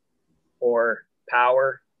or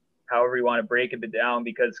power, however you want to break it down,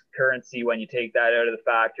 because currency, when you take that out of the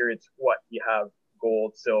factor, it's what you have: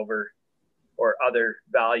 gold, silver, or other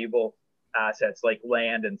valuable assets like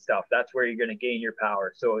land and stuff. That's where you're going to gain your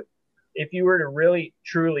power. So if you were to really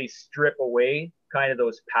truly strip away kind of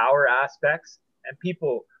those power aspects, and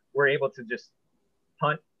people were able to just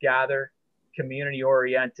hunt, gather, community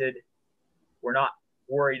oriented, we're not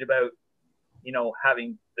worried about, you know,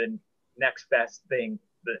 having the next best thing,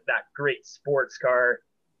 that great sports car,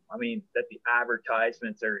 I mean, that the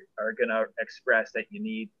advertisements are going to express that you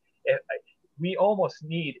need. We almost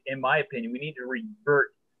need, in my opinion, we need to revert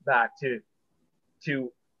back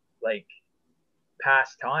to like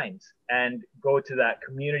past times and go to that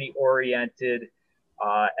community oriented.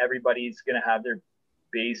 Everybody's going to have their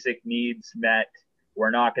basic needs met.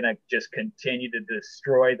 We're not going to just continue to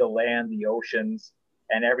destroy the land, the oceans,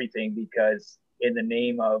 and everything because in the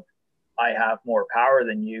name of I have more power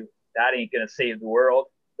than you. That ain't going to save the world.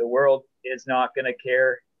 The world is not going to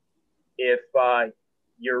care if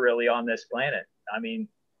you're really on this planet. I mean,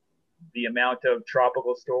 the amount of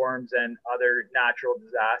tropical storms and other natural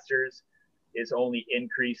disasters is only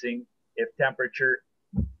increasing. If temperature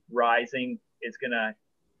rising is going to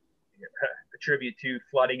attribute to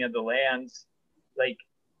flooding of the lands, like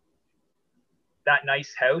that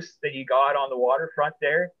nice house that you got on the waterfront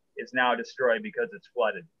there is now destroyed because it's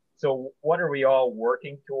flooded. So what are we all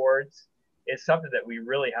working towards? It's something that we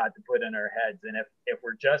really had to put in our heads. And if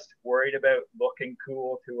we're just worried about looking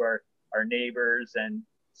cool to our neighbors and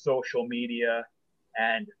social media,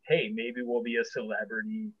 and hey, maybe we'll be a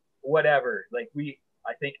celebrity, whatever. Like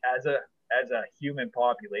I think as a human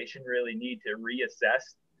population really need to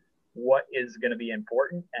reassess what is going to be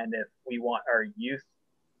important. And if we want our youth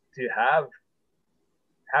to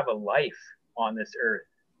have a life on this earth,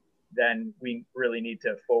 then we really need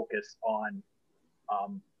to focus on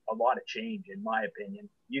a lot of change, in my opinion.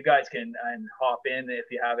 You guys can hop in if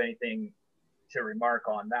you have anything to remark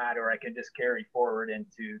on that, or I can just carry forward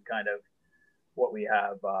into kind of what we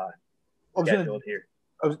have scheduled here.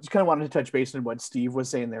 I was just kind of wanted to touch base on what Steve was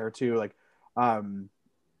saying there too, like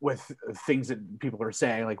with things that people are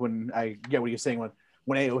saying, like when I get what you're saying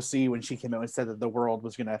when AOC, when she came out and said that the world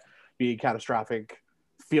was going to be a catastrophic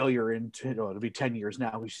failure it'll be 10 years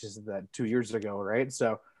now, which is that 2 years ago, right?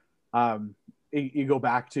 So you go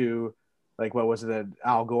back to like, what was it that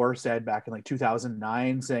Al Gore said back in like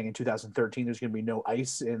 2009, saying in 2013 there's going to be no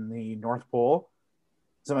ice in the North Pole,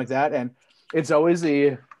 something like that. And it's always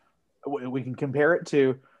we can compare it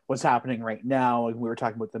to what's happening right now. We were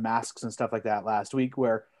talking about the masks and stuff like that last week,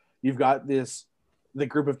 where you've got the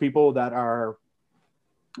group of people that are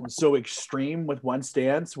so extreme with one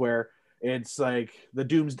stance, where it's like the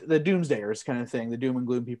doomsdayers kind of thing, the doom and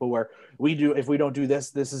gloom people, where if we don't do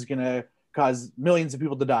this is going to cause millions of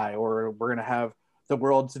people to die, or we're going to have the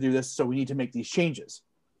world to do this, so we need to make these changes.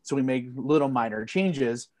 So we make little minor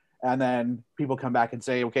changes, and then people come back and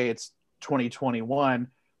say, okay, it's 2021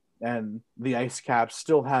 and the ice caps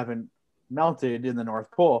still haven't melted in the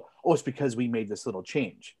North Pole. Oh, it's because we made this little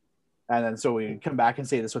change. And then so we come back and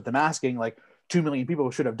say this with the masking, like 2 million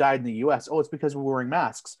people should have died in the US. Oh, it's because we're wearing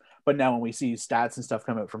masks. But now when we see stats and stuff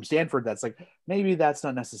come out from Stanford, that's like, maybe that's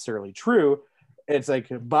not necessarily true. It's like,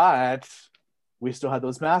 but we still had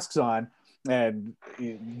those masks on. And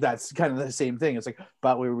that's kind of the same thing. It's like,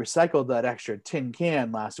 but we recycled that extra tin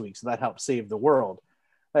can last week, so that helped save the world.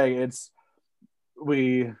 Like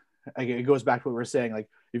it goes back to what we were saying. Like,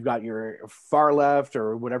 you've got your far left,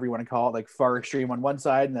 or whatever you want to call it, like far extreme on one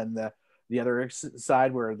side, and then the other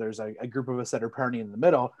side where there's a group of us that are partying in the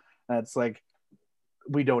middle. And it's like,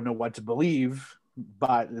 we don't know what to believe,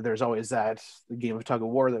 but there's always that game of tug of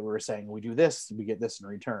war that we were saying, we do this, we get this in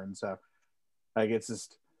return. So like, it's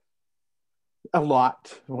just a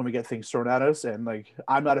lot when we get things thrown at us. And like,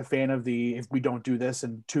 I'm not a fan of if we don't do this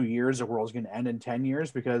in 2 years, the world's going to end in 10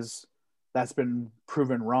 years, because that's been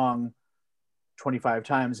proven wrong 25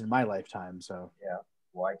 times in my lifetime. So yeah,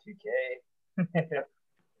 Y2K.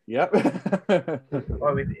 Yep.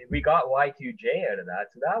 Well, we got Y2J out of that,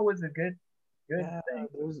 so that was a good thing.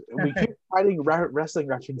 We keep finding wrestling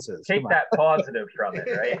references. Take that positive from it,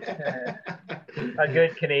 right? A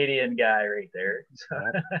good Canadian guy right there.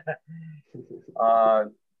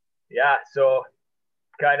 Yeah, so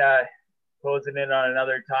kind of closing in on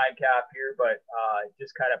another time cap here, but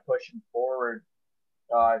just kind of pushing forward.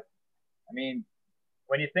 I mean,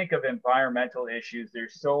 when you think of environmental issues,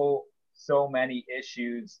 there's so many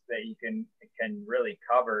issues that you can really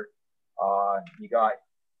cover. You got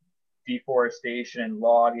deforestation and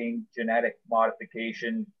logging, genetic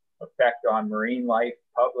modification, effect on marine life,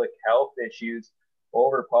 public health issues,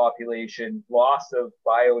 overpopulation, loss of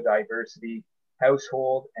biodiversity,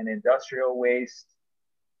 household and industrial waste,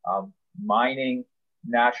 mining,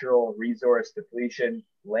 natural resource depletion,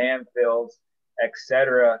 landfills,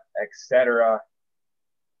 etc., etc.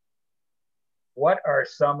 What are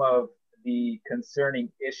some of the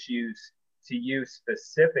concerning issues to you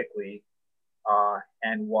specifically,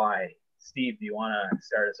 and why? Steve, do you want to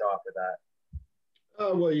start us off with that?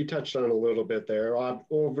 Well, you touched on a little bit there.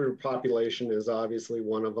 Overpopulation is obviously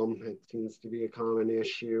one of them. It seems to be a common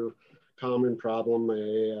issue, common problem.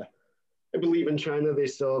 I believe in China they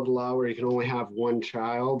still have a law where you can only have one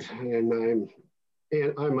child, and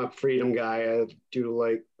I'm a freedom guy. I do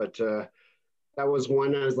like, but that was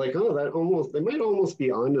one I was like, oh, they might almost be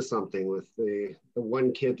onto something with the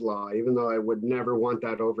one kid law, even though I would never want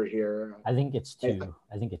that over here. I think it's two.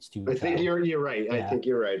 I think it's two. I think you're right. Yeah. I think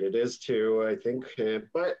you're right. It is two, I think.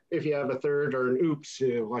 But if you have a third or an oops,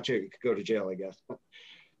 watch it, you could go to jail, I guess. But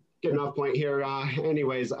getting off point here.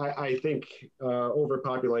 Anyways, I think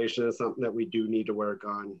overpopulation is something that we do need to work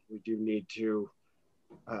on. We do need to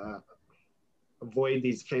avoid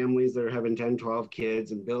these families that are having 10, 12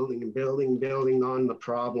 kids and building on the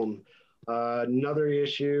problem. Another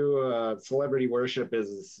issue, celebrity worship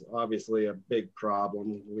is obviously a big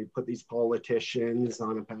problem. We put these politicians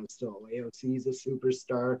on a pedestal. AOC's a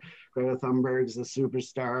superstar, Greta Thunberg's a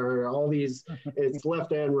superstar, all these, it's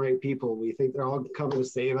left and right people. We think they're all coming to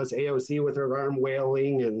save us. AOC with her arm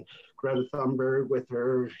wailing, and Greta Thunberg with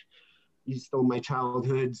her, you stole my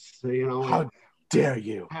childhood, so, you know. How dare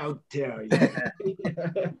you? How dare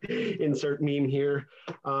you? Insert meme here.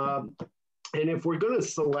 And if we're going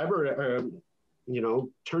to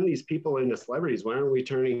turn these people into celebrities, why aren't we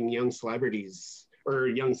turning young celebrities or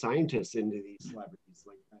young scientists into these celebrities?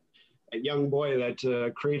 Like that young boy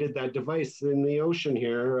that created that device in the ocean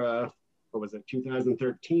here, what was it,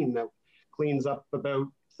 2013, that cleans up about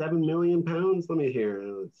 7 million pounds?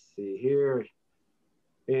 Let's see here.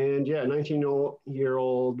 And yeah,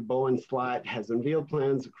 19-year-old Bowen Flat has unveiled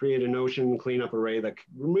plans to create an ocean cleanup array that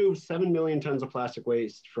removes 7 million tons of plastic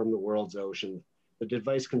waste from the world's ocean. The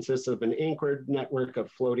device consists of an anchored network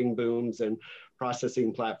of floating booms and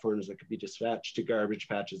processing platforms that could be dispatched to garbage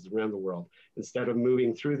patches around the world. Instead of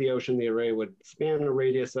moving through the ocean, the array would span a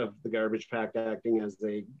radius of the garbage pack, acting as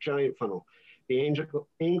a giant funnel. The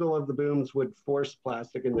angle of the booms would force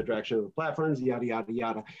plastic in the direction of the platforms, yada, yada,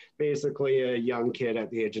 yada. Basically, a young kid at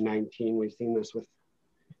the age of 19. We've seen this with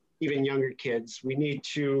even younger kids. We need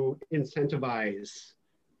to incentivize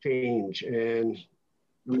change, and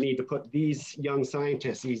we need to put these young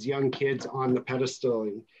scientists, these young kids on the pedestal,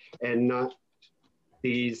 and not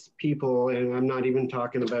these people. And I'm not even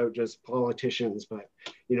talking about just politicians, but,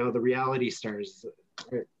 you know, the reality stars.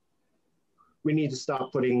 We need to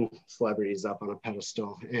stop putting celebrities up on a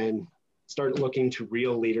pedestal and start looking to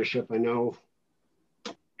real leadership. I know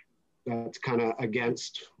that's kind of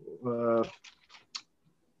against what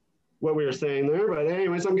we were saying there, but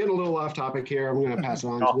anyways, I'm getting a little off topic here. I'm going to pass it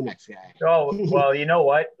on to the next guy. Oh, well, you know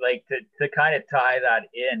what? Like to kind of tie that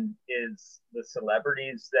in is the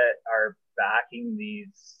celebrities that are backing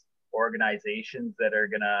these organizations that are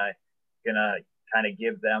gonna kind of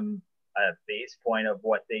give them a base point of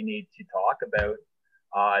what they need to talk about.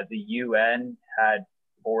 The UN had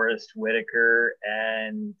Forrest Whitaker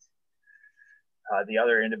and the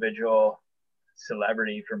other individual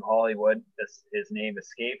celebrity from Hollywood. His name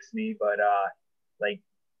escapes me, but like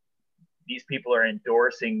these people are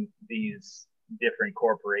endorsing these different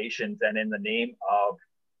corporations, and in the name of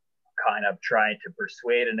kind of trying to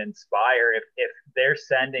persuade and inspire, if they're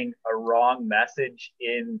sending a wrong message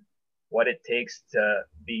in what it takes to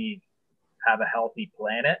have a healthy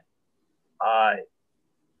planet,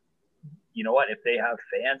 you know what, if they have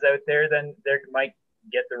fans out there, then they might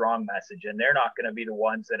get the wrong message, and they're not going to be the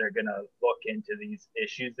ones that are going to look into these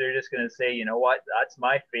issues. They're just going to say, you know what, that's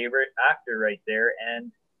my favorite actor right there,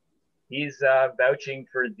 and he's vouching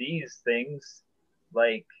for these things.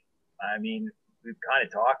 Like, I mean, we've kind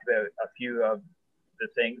of talked about a few of the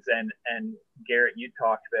things, and Garrett, you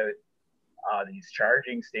talked about these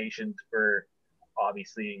charging stations for,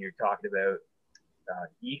 obviously you're talking about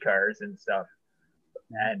e-cars and stuff.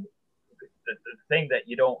 And the thing that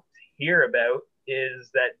you don't hear about is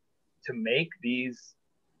that to make these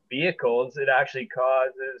vehicles, it actually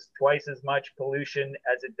causes twice as much pollution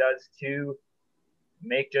as it does to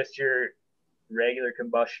make just your regular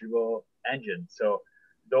combustible engine. So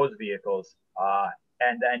those vehicles,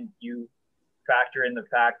 and then you factor in the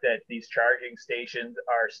fact that these charging stations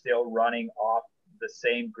are still running off the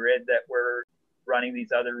same grid that we're running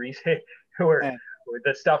these other or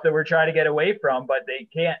the stuff that we're trying to get away from, but they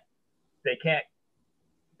can't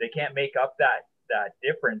make up that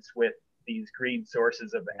difference with these green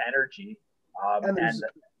sources of energy.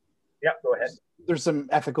 Yeah, go ahead. There's some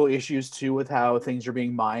ethical issues too with how things are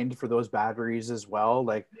being mined for those batteries as well,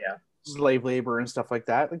 like slave labor and stuff like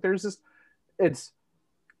that. Like there's this, it's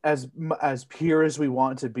as pure as we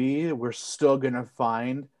want to be, we're still gonna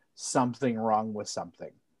find something wrong with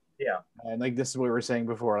something. Yeah. And like this is what we were saying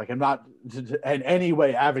before. Like I'm not in any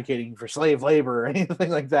way advocating for slave labor or anything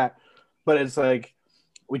like that, but it's like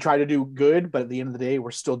we try to do good, but at the end of the day, we're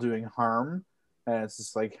still doing harm. And it's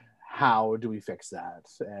just like, how do we fix that?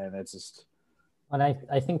 And it's just. And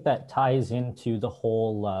I think that ties into the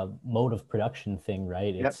whole mode of production thing,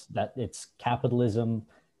 right? It's that it's capitalism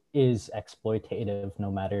is exploitative,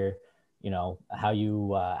 no matter how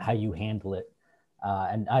you handle it.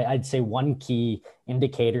 And I'd say one key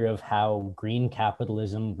indicator of how green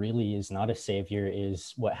capitalism really is not a savior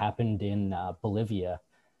is what happened in Bolivia,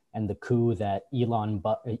 and the coup that Elon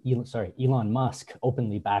Musk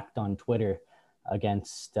openly backed on Twitter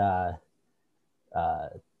against the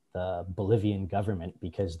Bolivian government,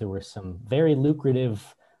 because there were some very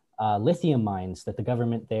lucrative lithium mines that the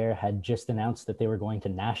government there had just announced that they were going to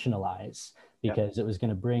nationalize, because it was going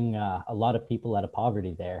to bring a lot of people out of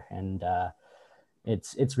poverty there. And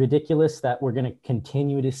it's ridiculous that we're going to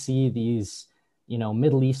continue to see these,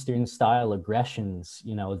 Middle Eastern style aggressions,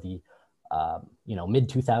 the mid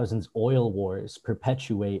 2000s oil wars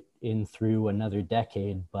perpetuate in through another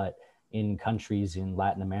decade, but in countries in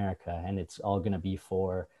Latin America. And it's all going to be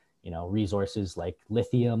for, resources like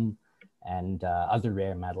lithium and other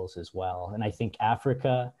rare metals as well. And I think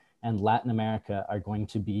Africa and Latin America are going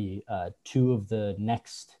to be two of the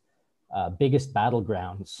next biggest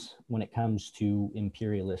battlegrounds when it comes to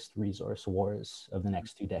imperialist resource wars of the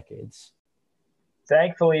next 2 decades.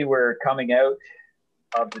 Thankfully, we're coming out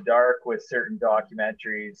of the dark with certain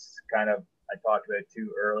documentaries. Kind of, I talked about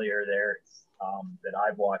 2 earlier there that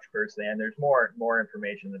I've watched personally, and there's more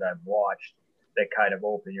information that I've watched that kind of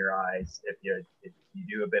open your eyes. If you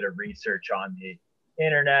do a bit of research on the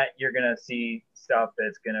internet, you're gonna see stuff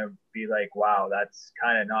that's gonna be like, wow, that's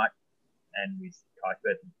kind of not. And we talked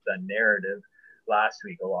about the narrative last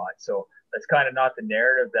week a lot. So that's kind of not the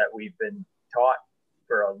narrative that we've been taught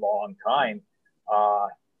for a long time.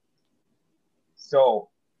 So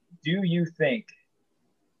do you think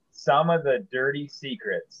some of the dirty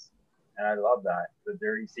secrets, and I love that, the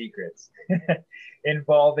dirty secrets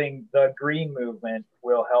involving the green movement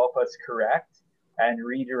will help us correct and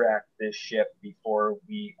redirect this ship before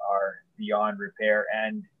we are beyond repair?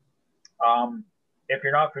 And if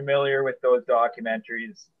you're not familiar with those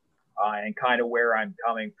documentaries, and kind of where I'm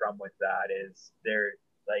coming from with that is, they're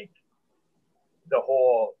like the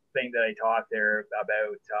whole thing that I talked there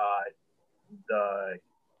about the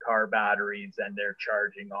car batteries, and they're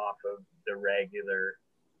charging off of the regular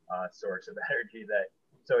source of energy. That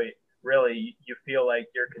so really you feel like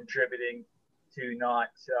you're contributing to not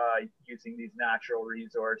using these natural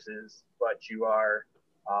resources, but you are,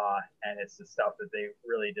 and it's the stuff that they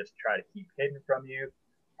really just try to keep hidden from you.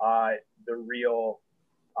 The real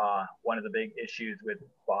one of the big issues with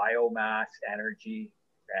biomass energy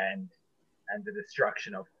and the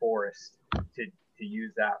destruction of forests to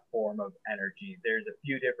use that form of energy. There's a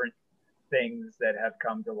few different things that have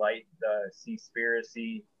come to light. The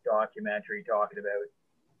Seaspiracy documentary talking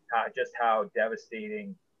about just how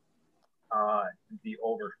devastating the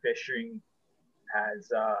overfishing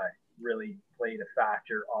has really played a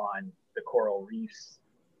factor on the coral reefs,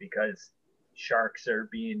 because sharks are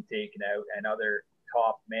being taken out and other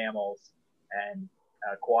top mammals and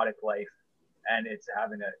aquatic life, and it's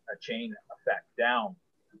having a chain effect down,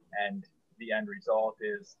 and the end result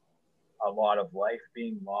is a lot of life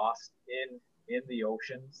being lost in the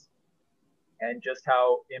oceans, and just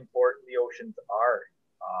how important the oceans are.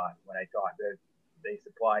 When I talked that they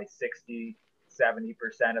supply 60-70%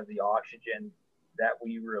 of the oxygen that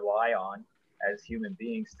we rely on as human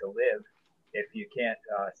beings to live. If you can't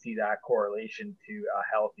see that correlation to a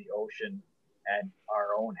healthy ocean and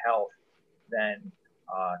our own health, then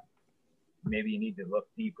maybe you need to look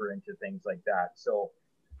deeper into things like that. So,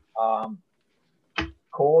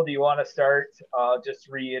 Cole, do you want to start? Just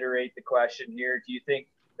reiterate the question here. Do you think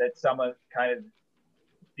that some of kind of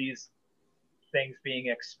these things being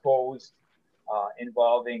exposed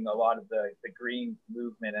involving a lot of the green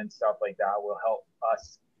movement and stuff like that will help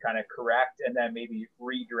us kind of correct and then maybe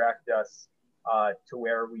redirect us to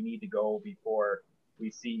where we need to go before we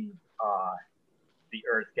see the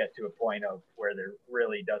earth get to a point of where there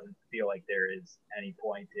really doesn't feel like there is any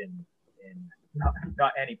point in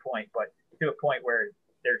not any point, but to a point where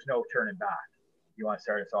there's no turning back. You want to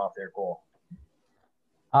start us off there, Cole?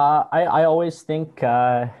 I always think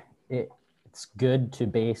it's good to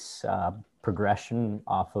base progression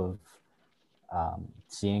off of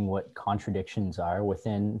seeing what contradictions are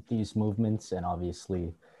within these movements, and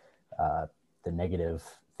obviously the negative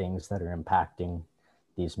things that are impacting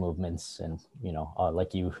these movements. And, you know,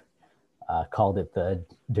 like you called it, the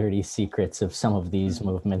dirty secrets of some of these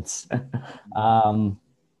movements.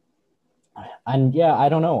 And yeah, I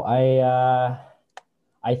don't know.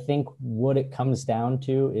 I think what it comes down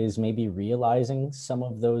to is maybe realizing some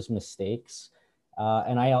of those mistakes.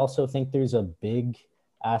 And I also think there's a big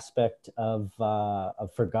aspect of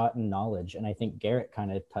forgotten knowledge. And I think Garrett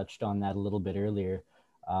kind of touched on that a little bit earlier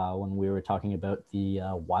when we were talking about the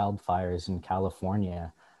wildfires in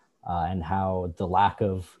California and how the lack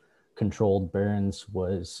of controlled burns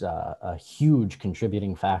was a huge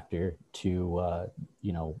contributing factor to,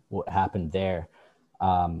 you know, what happened there.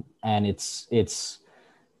 And it's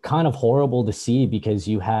kind of horrible to see because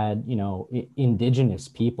you had, you know, indigenous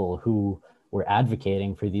people who were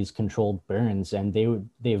advocating for these controlled burns, and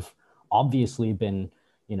they've obviously been,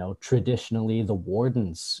 you know, traditionally the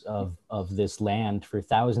wardens of this land for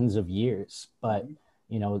thousands of years. But,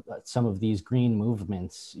 you know, some of these green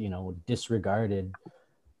movements, you know, disregarded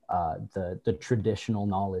the traditional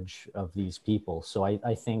knowledge of these people. So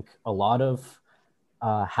I think a lot of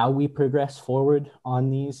how we progress forward on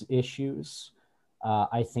these issues,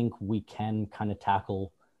 I think we can kind of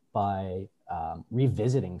tackle by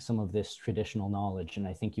revisiting some of this traditional knowledge. And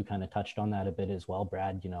I think you kind of touched on that a bit as well,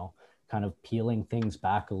 Brad, you know, kind of peeling things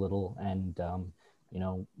back a little and, you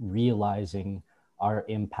know, realizing our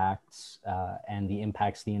impacts and the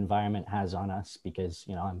impacts the environment has on us, because,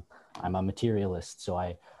 you know, I'm a materialist. So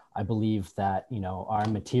I believe that, you know, our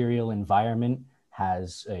material environment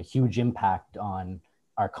has a huge impact on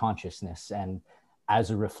our consciousness. And as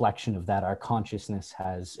a reflection of that, our consciousness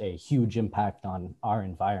has a huge impact on our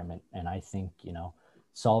environment. And I think, you know,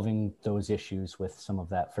 solving those issues with some of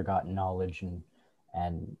that forgotten knowledge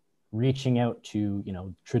and reaching out to, you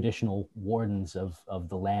know, traditional wardens of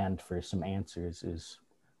the land for some answers is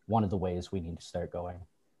one of the ways we need to start going.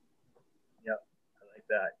 Yep, I like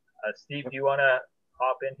that. Steve, do you want to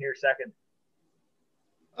hop in here second?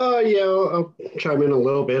 Yeah, I'll chime in a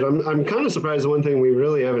little bit. I'm kind of surprised. The one thing we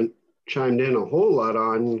really haven't chimed in a whole lot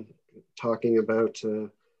on, talking about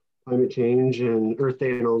climate change and Earth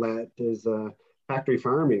Day and all that, is factory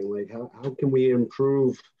farming. Like, how can we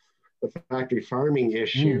improve the factory farming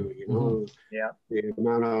issue? You know, the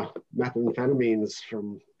amount of methamphetamines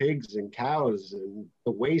from pigs and cows, and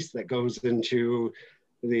the waste that goes into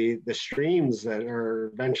the streams that are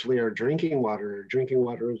eventually our drinking water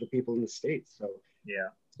of the people in the States. So yeah.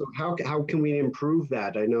 So how can we improve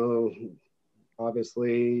that? I know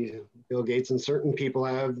obviously Bill Gates and certain people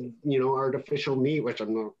have, you know, artificial meat, which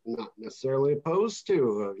I'm not necessarily opposed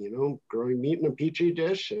to. You know, growing meat in a petri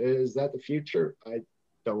dish, is that the future? I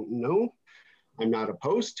don't know. I'm not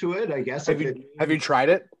opposed to it, I guess. Have you tried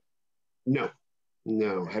it? No.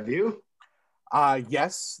 Have you?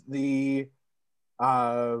 Yes. The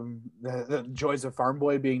joys of Farm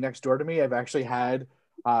Boy being next door to me, I've actually had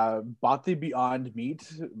bought the Beyond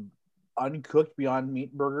Meat, uncooked Beyond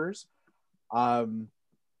Meat burgers,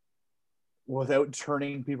 without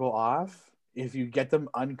turning people off. If you get them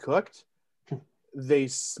uncooked, they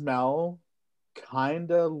smell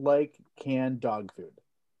kind of like canned dog food.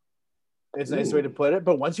 It's a nice way to put it,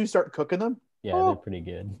 but once you start cooking them, they're pretty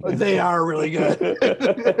good. They are really good.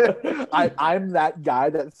 I'm that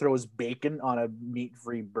guy that throws bacon on a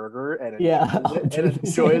meat-free burger and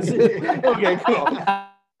enjoys it. Okay, cool.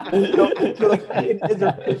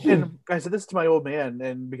 And I said this to my old man,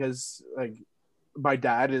 and because like my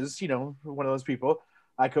dad is, you know, one of those people,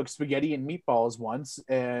 I cooked spaghetti and meatballs once,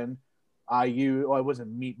 and it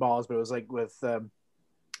wasn't meatballs, but it was like with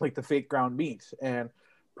like the fake ground meat, and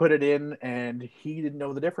put it in, and he didn't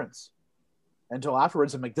know the difference. until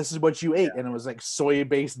afterwards. I'm like, this is what you ate. And it was like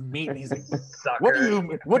soy-based meat. And he's like, Sucker.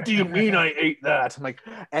 what do you mean I ate that? I'm like,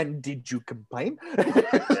 and did you complain?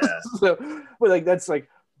 So, but like, that's like,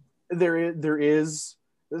 there is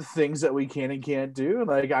things that we can and can't do.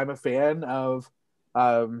 Like, I'm a fan of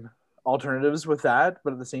alternatives with that,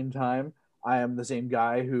 but at the same time, I am the same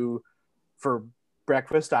guy who, for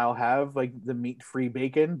breakfast, I'll have like the meat-free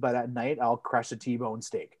bacon, but at night I'll crush a T-bone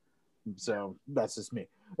steak. So that's just me.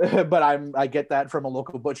 But I get that from a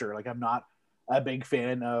local butcher. Like, I'm not a big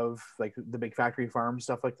fan of like the big factory farm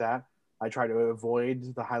stuff like that. I try to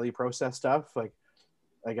avoid the highly processed stuff. Like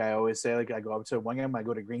I always say, like, I go up to Wingham, I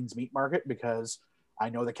go to Green's Meat Market because I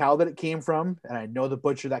know the cow that it came from, and I know the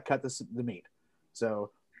butcher that cut the meat.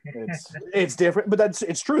 So it's different, but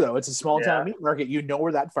it's true though. It's a small town meat market. You know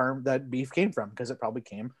where that beef came from because it probably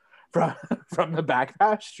came from the back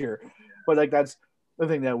pasture. But like, that's the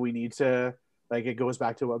thing that we need to, like, it goes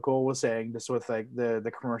back to what Cole was saying, just with like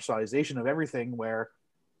the commercialization of everything, where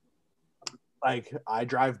like I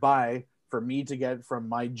drive by, for me to get from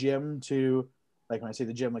my gym to, like, when I say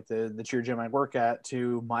the gym, like the cheer gym I work at,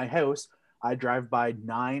 to my house, I drive by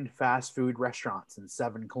 9 fast food restaurants in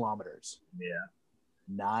 7 kilometers. Yeah.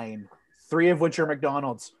 9, 3 of which are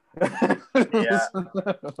McDonald's. Yeah.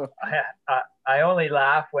 I only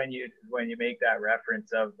laugh when you make that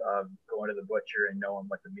reference of going to the butcher and knowing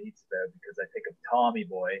what the meat's about, because I think of Tommy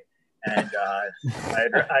Boy, and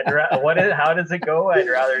how does it go? I'd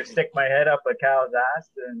rather stick my head up a cow's ass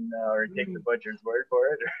or take the butcher's word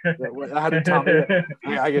for it. How did Tommy?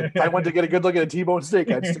 I went to get a good look at a T-bone steak.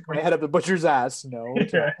 I'd stick my head up the butcher's ass. No,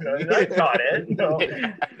 that's not it. No.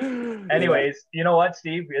 Anyways, you know what,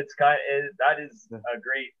 Steve? That is a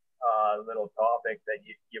great little topic that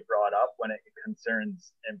you brought up when it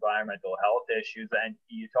concerns environmental health issues, and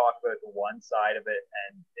you talk about the one side of it,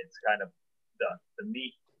 and it's kind of the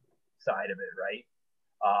meat side of it, right?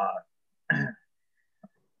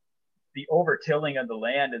 The over-tilling of the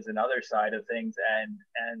land is another side of things,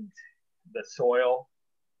 and the soil,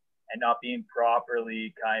 and not being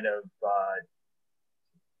properly kind of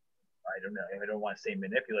I don't want to say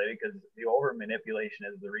manipulated, because the over manipulation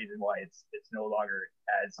is the reason why it's no longer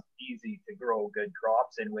as easy to grow good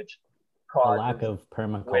crops, in which causes a lack of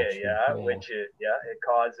permaculture. Which it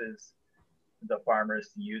causes the farmers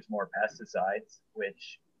to use more pesticides,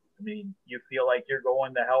 which, I mean, you feel like you're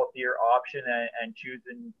going the healthier option and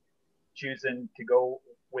choosing to go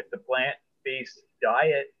with the plant-based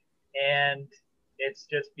diet, and it's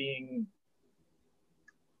just being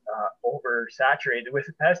oversaturated with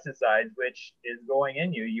pesticides, which is going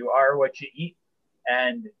in you. You are what you eat,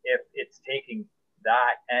 and if it's taking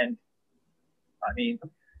that, and I mean,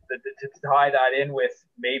 to tie that in with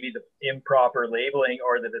maybe the improper labeling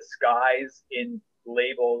or the disguise in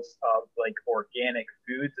labels of like organic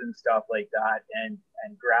foods and stuff like that, and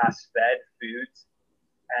grass-fed foods,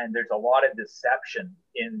 and there's a lot of deception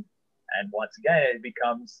in, and once again it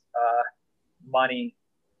becomes money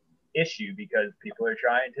issue, because people are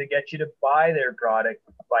trying to get you to buy their product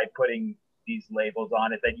by putting these labels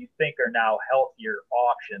on it that you think are now healthier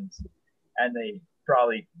options, and they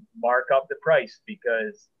probably mark up the price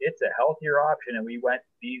because it's a healthier option, and we went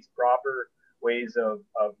these proper ways of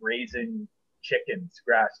raising chickens,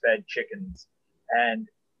 grass-fed chickens, and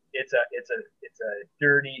it's a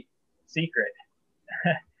dirty secret.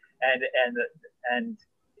 and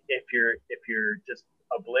if you're just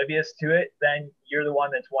oblivious to it, then you're the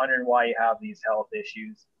one that's wondering why you have these health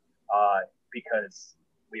issues, because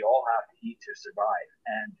we all have to eat to survive.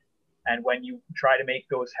 And when you try to make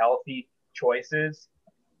those healthy choices,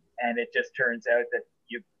 and it just turns out that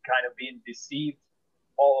you've kind of been deceived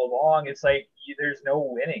all along, it's like there's no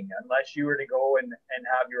winning unless you were to go and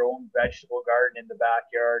have your own vegetable garden in the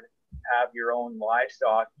backyard, have your own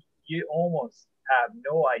livestock. You almost have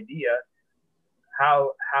no idea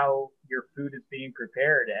how your food is being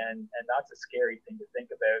prepared, and that's a scary thing to think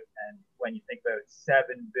about. And when you think about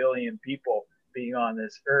 7 billion people being on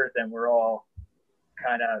this earth, and we're all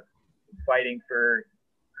kind of fighting for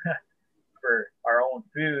our own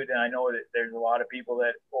food, and I know that there's a lot of people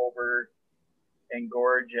that over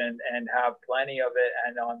engorge and have plenty of it,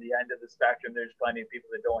 and on the end of the spectrum there's plenty of people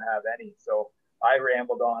that don't have any. So I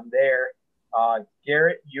rambled on there.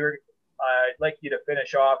 Garrett, I'd like you to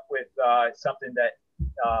finish off with something that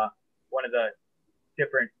one of the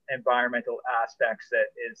different environmental aspects that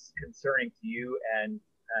is concerning to you, and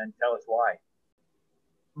tell us why.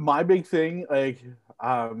 My big thing, like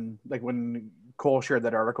when Cole shared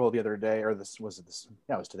that article the other day, or this was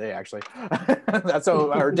today actually. That's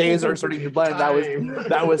how our days are starting to blend.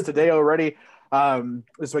 That was today already.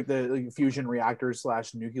 It's like the fusion reactors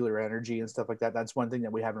 / nuclear energy and stuff like that. That's one thing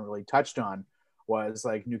that we haven't really touched on. was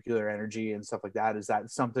like nuclear energy and stuff like that. Is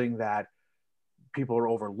that something that people are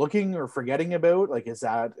overlooking or forgetting about? Like, is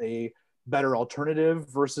that a better alternative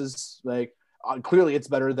versus like, clearly it's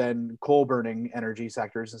better than coal burning energy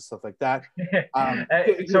sectors and stuff like that.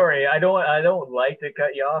 Sorry, I don't like to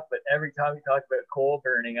cut you off, but every time you talk about coal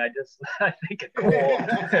burning, I think of coal.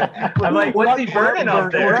 I'm like, what's he burning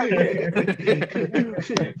up there?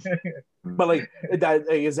 But like,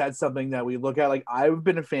 is that something that we look at? Like, I've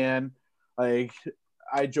been a fan, like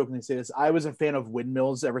I jokingly say this, I was a fan of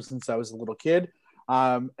windmills ever since I was a little kid.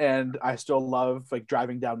 And I still love like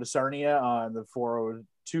driving down to Sarnia on the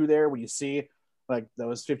 402 there when you see like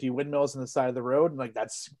those 50 windmills on the side of the road, and like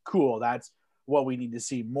that's cool. That's what we need to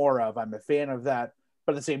see more of. I'm a fan of that,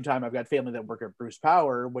 but at the same time, I've got family that work at Bruce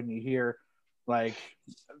Power. When you hear like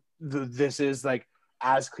this is like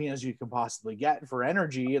as clean as you can possibly get for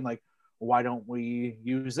energy, and like why don't we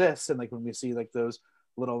use this? And like when we see like those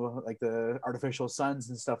little like the artificial suns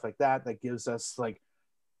and stuff like that, that gives us like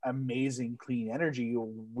amazing clean energy,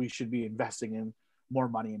 we should be investing in more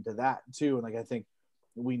money into that too. And like I think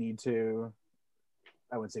we need to,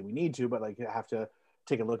 I wouldn't say we need to, but like have to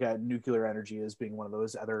take a look at nuclear energy as being one of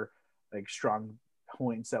those other like strong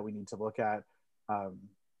points that we need to look at,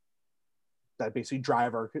 that basically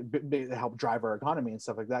help drive our economy and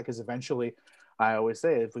stuff like that. Because eventually, I always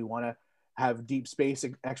say, if we want to have deep space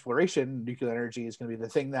exploration, nuclear energy is going to be the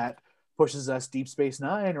thing that pushes us Deep Space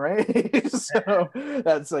Nine, right? So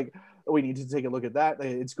that's like, we need to take a look at that.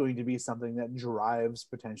 It's going to be something that drives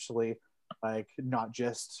potentially like not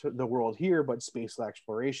just the world here, but space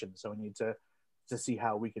exploration. So we need to see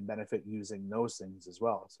how we can benefit using those things as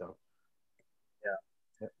well. So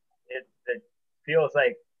yeah. It feels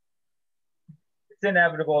like it's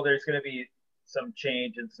inevitable. There's going to be some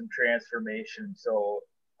change and some transformation. So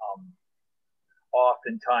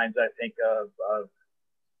oftentimes I think of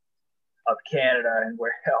Canada, and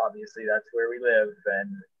where obviously that's where we live,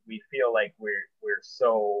 and we feel like we're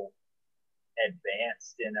so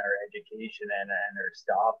advanced in our education and our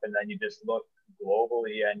stuff, and then you just look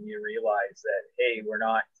globally and you realize that, hey, we're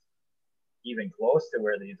not even close to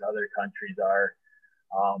where these other countries are.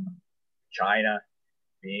 China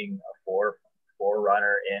being a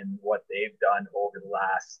forerunner in what they've done over the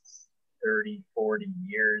last 30, 40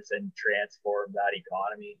 years and transformed that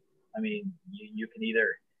economy. I mean, you can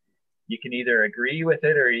either agree with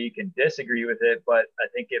it or you can disagree with it, but I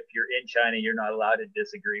think if you're in China, you're not allowed to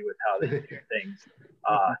disagree with how they do things.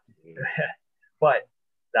 But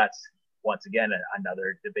that's, once again,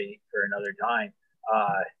 another debate for another time.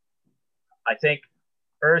 I think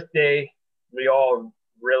Earth Day, we all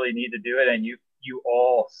really need to do it, and you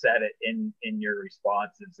all said it in your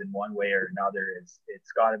responses in one way or another.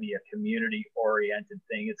 It's got to be a community-oriented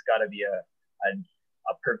thing. It's got to be a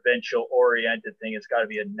provincial oriented thing. It's got to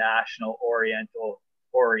be a national oriented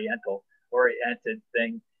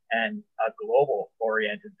thing, and a global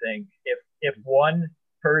oriented thing. If one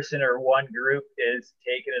person or one group is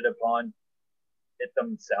taking it upon it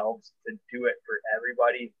themselves to do it for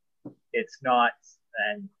everybody, it's not.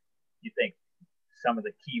 And you think some of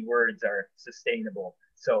the key words are sustainable.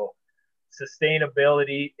 So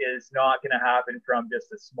sustainability is not going to happen from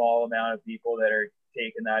just a small amount of people that are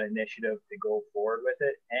taking that initiative to go forward with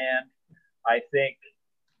it. And I think,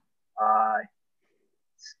 I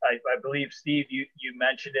believe, Steve, you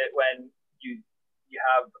mentioned it when you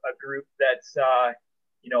have a group that's,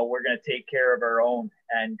 we're going to take care of our own,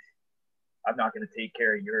 and I'm not going to take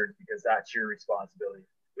care of yours because that's your responsibility.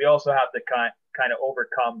 We also have to kind of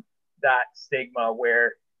overcome that stigma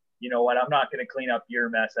where, when I'm not going to clean up your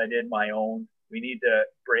mess, I did my own. We need to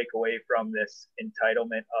break away from this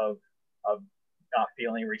entitlement of not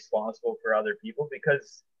feeling responsible for other people,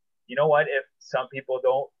 because you know what, if some people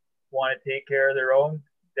don't want to take care of their own,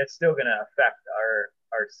 that's still going to affect our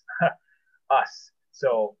us.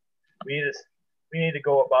 So we need to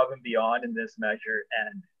go above and beyond in this measure.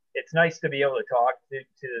 And it's nice to be able to talk to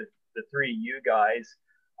the three of you guys.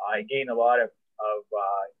 I gain a lot of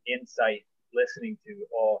insight listening to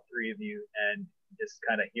all three of you, and just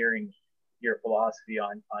kind of hearing your philosophy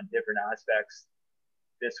on different aspects.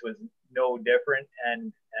 This was no different,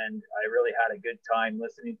 and I really had a good time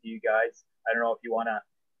listening to you guys. I don't know if you want to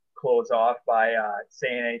close off by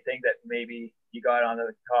saying anything that maybe you got on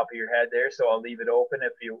the top of your head there, so I'll leave it open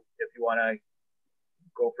if you want to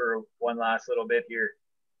go for one last little bit here.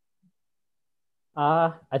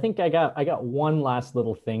 I think I got one last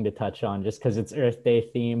little thing to touch on, just because it's Earth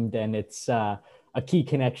Day themed, and it's a key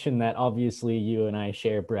connection that obviously you and I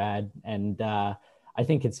share, Brad. And I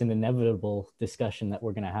think it's an inevitable discussion that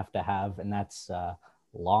we're going to have, and that's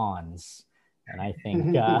lawns. And I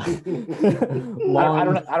think I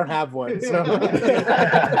don't have one. So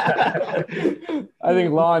I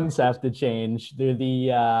think lawns have to change. They're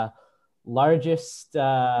the largest.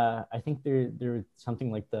 I think they're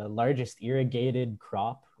something like the largest irrigated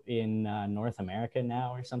crop in North America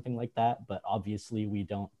now, or something like that. But obviously, we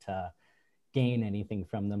don't gain anything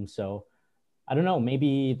from them. So I don't know.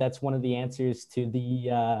 Maybe that's one of the answers to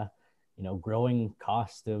the growing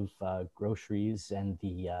cost of groceries and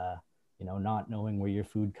the not knowing where your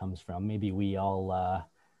food comes from. Maybe we all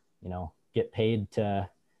get paid to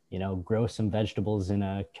grow some vegetables in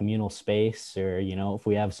a communal space, or if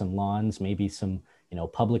we have some lawns, maybe some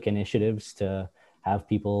public initiatives to have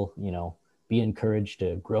people be encouraged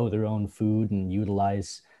to grow their own food and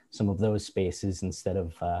utilize some of those spaces instead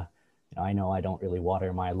of I know I don't really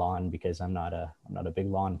water my lawn because I'm not a big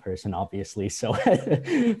lawn person, obviously. So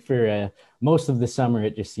for most of the summer,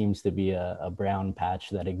 it just seems to be a brown patch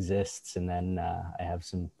that exists. And then I have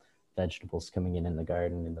some vegetables coming in the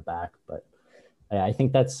garden in the back. But I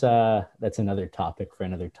think that's another topic for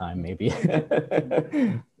another time, maybe.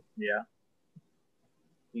 Yeah.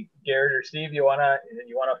 Garrett or Steve, you wanna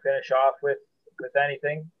finish off with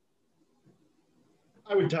anything?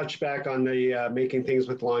 I would touch back on the making things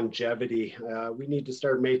with longevity. We need to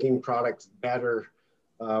start making products better.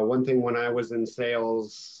 One thing when I was in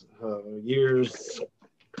sales years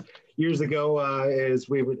ago is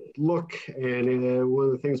we would look, and one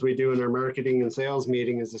of the things we do in our marketing and sales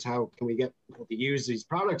meeting is how can we get people to use these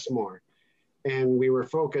products more? And we were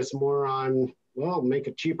focused more on, well, make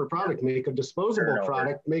a cheaper product, make a disposable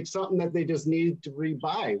product, make something that they just need to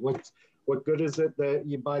rebuy. What good is it that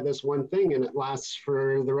you buy this one thing and it lasts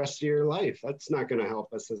for the rest of your life? That's not going to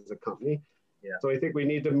help us as a company. Yeah. So I think we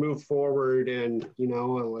need to move forward and,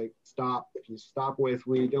 stop with,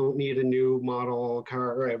 we don't need a new model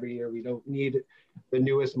car every year. We don't need the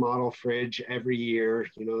newest model fridge every year.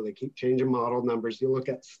 They keep changing model numbers. You look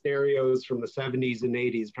at stereos from the 70s and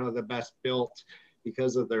 80s, probably the best built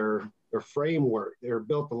because of their framework. They're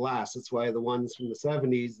built to last. That's why the ones from the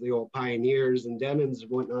 70s, the old Pioneers and Denons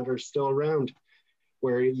and whatnot are still around.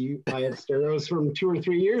 Where I had stereos from 2 or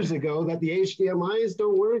 3 years ago that the HDMIs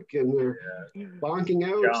don't work and they're bonking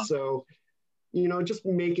out. Yeah. So, just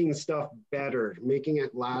making stuff better, making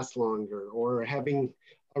it last longer, or having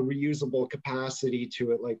a reusable capacity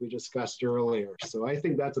to it like we discussed earlier. So I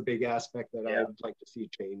think that's a big aspect that I'd like to see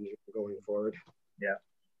change going forward. Yeah,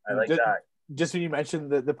 I like that. Just when you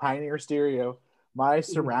mentioned the Pioneer stereo, my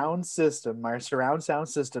surround sound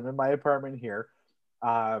system in my apartment here,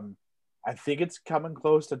 I think it's coming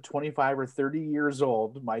close to 25 or 30 years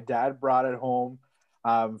old. My dad brought it home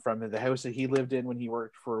from the house that he lived in when he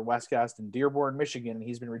worked for Westcast in Dearborn, Michigan. And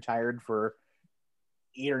he's been retired for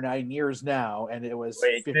 8 or 9 years now. And it was...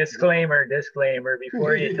 Wait, disclaimer,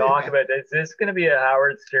 before you talk about this, is this going to be a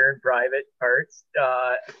Howard Stern private parts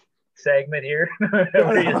segment here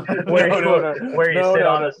where you sit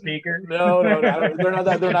on a speaker? No, they're not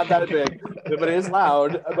that big, but it is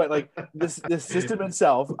loud. But like this system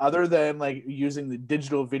itself, other than like using the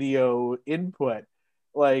digital video input,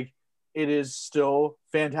 like it is still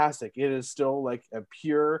fantastic. It is still like a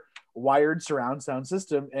pure wired surround sound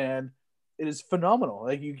system, and it is phenomenal.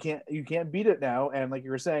 Like you can't beat it now. And like you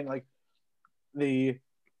were saying, like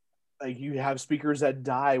you have speakers that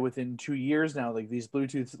die within 2 years now, like these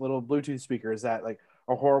little Bluetooth speakers that like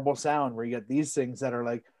are horrible sound, where you get these things that are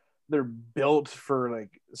like, they're built for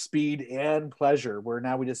like speed and pleasure, where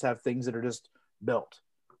now we just have things that are just built.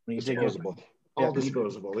 When you disposable.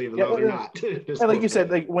 Disposable, even though they're not. And like you said,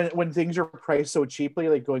 like when things are priced so cheaply,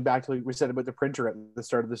 like going back to what we said about the printer at the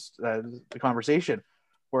start of this the conversation,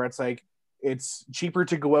 where it's like, it's cheaper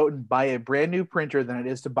to go out and buy a brand new printer than it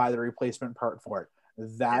is to buy the replacement part for it.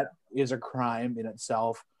 That is a crime in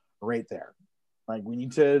itself right there. Like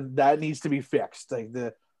that needs to be fixed. Like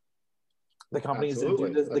the companies that do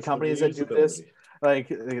this, the companies that do this, like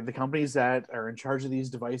the companies that are in charge of these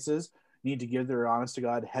devices need to give their honest to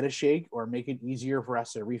God head a shake, or make it easier for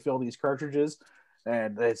us to refill these cartridges.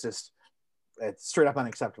 And it's straight up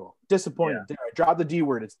unacceptable. Disappointed. Yeah. Drop the D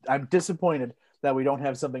word. I'm disappointed that we don't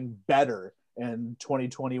have something better in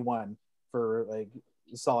 2021 for like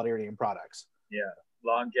solidarity in products. Yeah,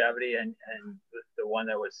 longevity, and the one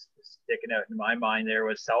that was sticking out in my mind there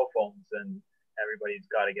was cell phones, and everybody's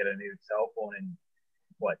got to get a new cell phone in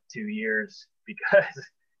 2 years because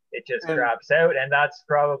it just craps out, and that's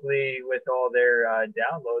probably with all their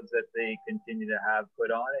downloads that they continue to have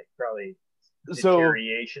put on it, probably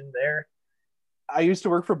deterioration there. I used to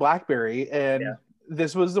work for BlackBerry, and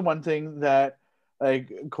this was the one thing that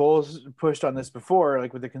like Cole's pushed on this before,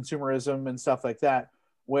 like with the consumerism and stuff like that,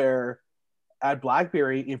 where at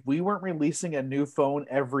BlackBerry, if we weren't releasing a new phone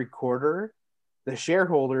every quarter, the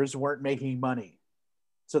shareholders weren't making money.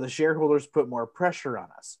 So the shareholders put more pressure on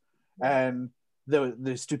us. And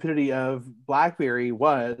the stupidity of BlackBerry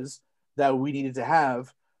was that we needed to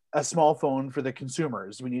have a small phone for the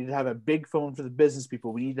consumers. We needed to have a big phone for the business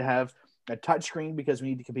people. We needed to have a touchscreen because we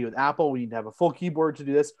need to compete with Apple. We need to have a full keyboard to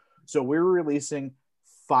do this. So we were releasing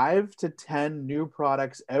 5 to 10 new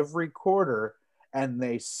products every quarter, and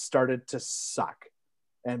they started to suck.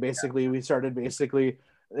 And basically,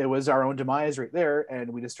 it was our own demise right there.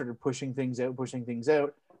 And we just started pushing things out.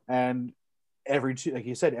 And like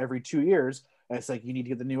you said, every 2 years, it's like, you need to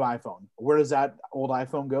get the new iPhone. Where does that old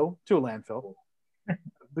iPhone go? To a landfill.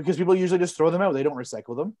 Because people usually just throw them out. They don't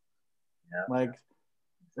recycle them.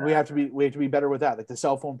 We have to be better with that. Like, the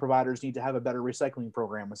cell phone providers need to have a better recycling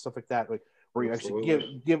program and stuff like that, like where you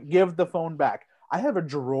actually give the phone back. I have a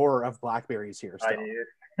drawer of Blackberries here still.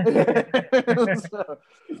 I do. So,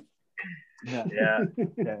 yeah.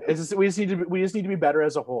 It's just, we just need to be better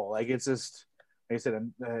as a whole. Like, it's just, like I said,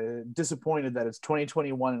 I'm disappointed that it's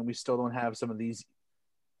 2021 and we still don't have some of these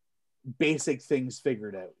basic things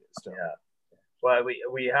figured out still. Yeah. Well,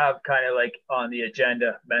 we have kind of like on the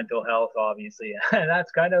agenda mental health, obviously, and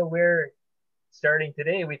that's kind of where, starting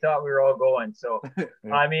today, we thought we were all going. So,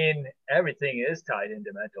 yeah. I mean, everything is tied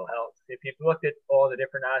into mental health. If you've looked at all the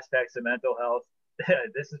different aspects of mental health,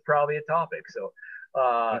 this is probably a topic. So,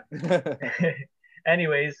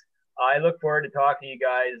 anyways, I look forward to talking to you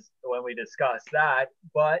guys when we discuss that.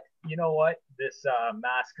 But you know what? This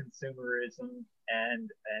mass consumerism and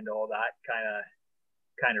all that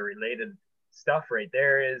kind of related stuff right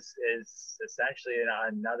there is essentially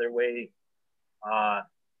another way,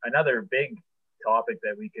 another big topic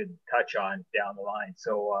that we could touch on down the line.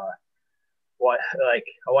 So I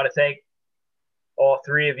want to thank all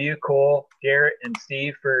three of you, Cole, Garrett, and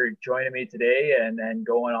Steve, for joining me today and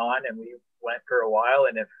going on. And we went for a while,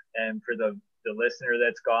 and for the listener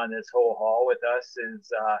that's gone this whole haul with us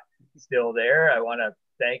is still there, I want to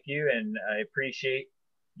thank you, and I appreciate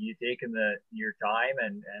you taking your time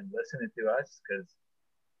and listening to us, because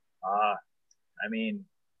I mean,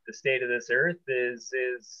 the state of this earth is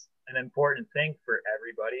an important thing for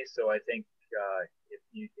everybody. So I think if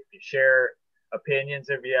you share opinions,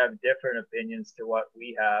 if you have different opinions to what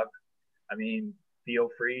we have, I mean, feel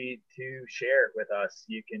free to share with us.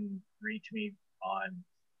 You can reach me on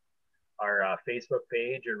our Facebook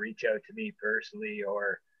page, or reach out to me personally,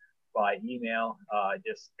 or by email.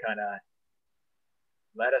 Just kind of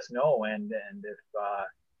let us know, and if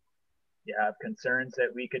you have concerns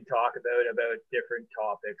that we could talk about different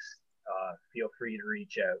topics, feel free to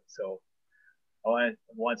reach out. So I want to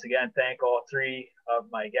once again thank all three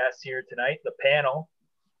of my guests here tonight, the panel,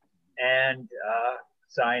 and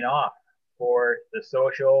sign off for the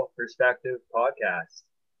Social Perspective Podcast.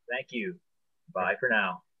 Thank you. Bye for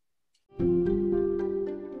now.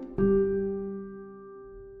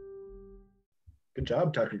 Good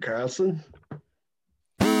job, Tucker Carlson.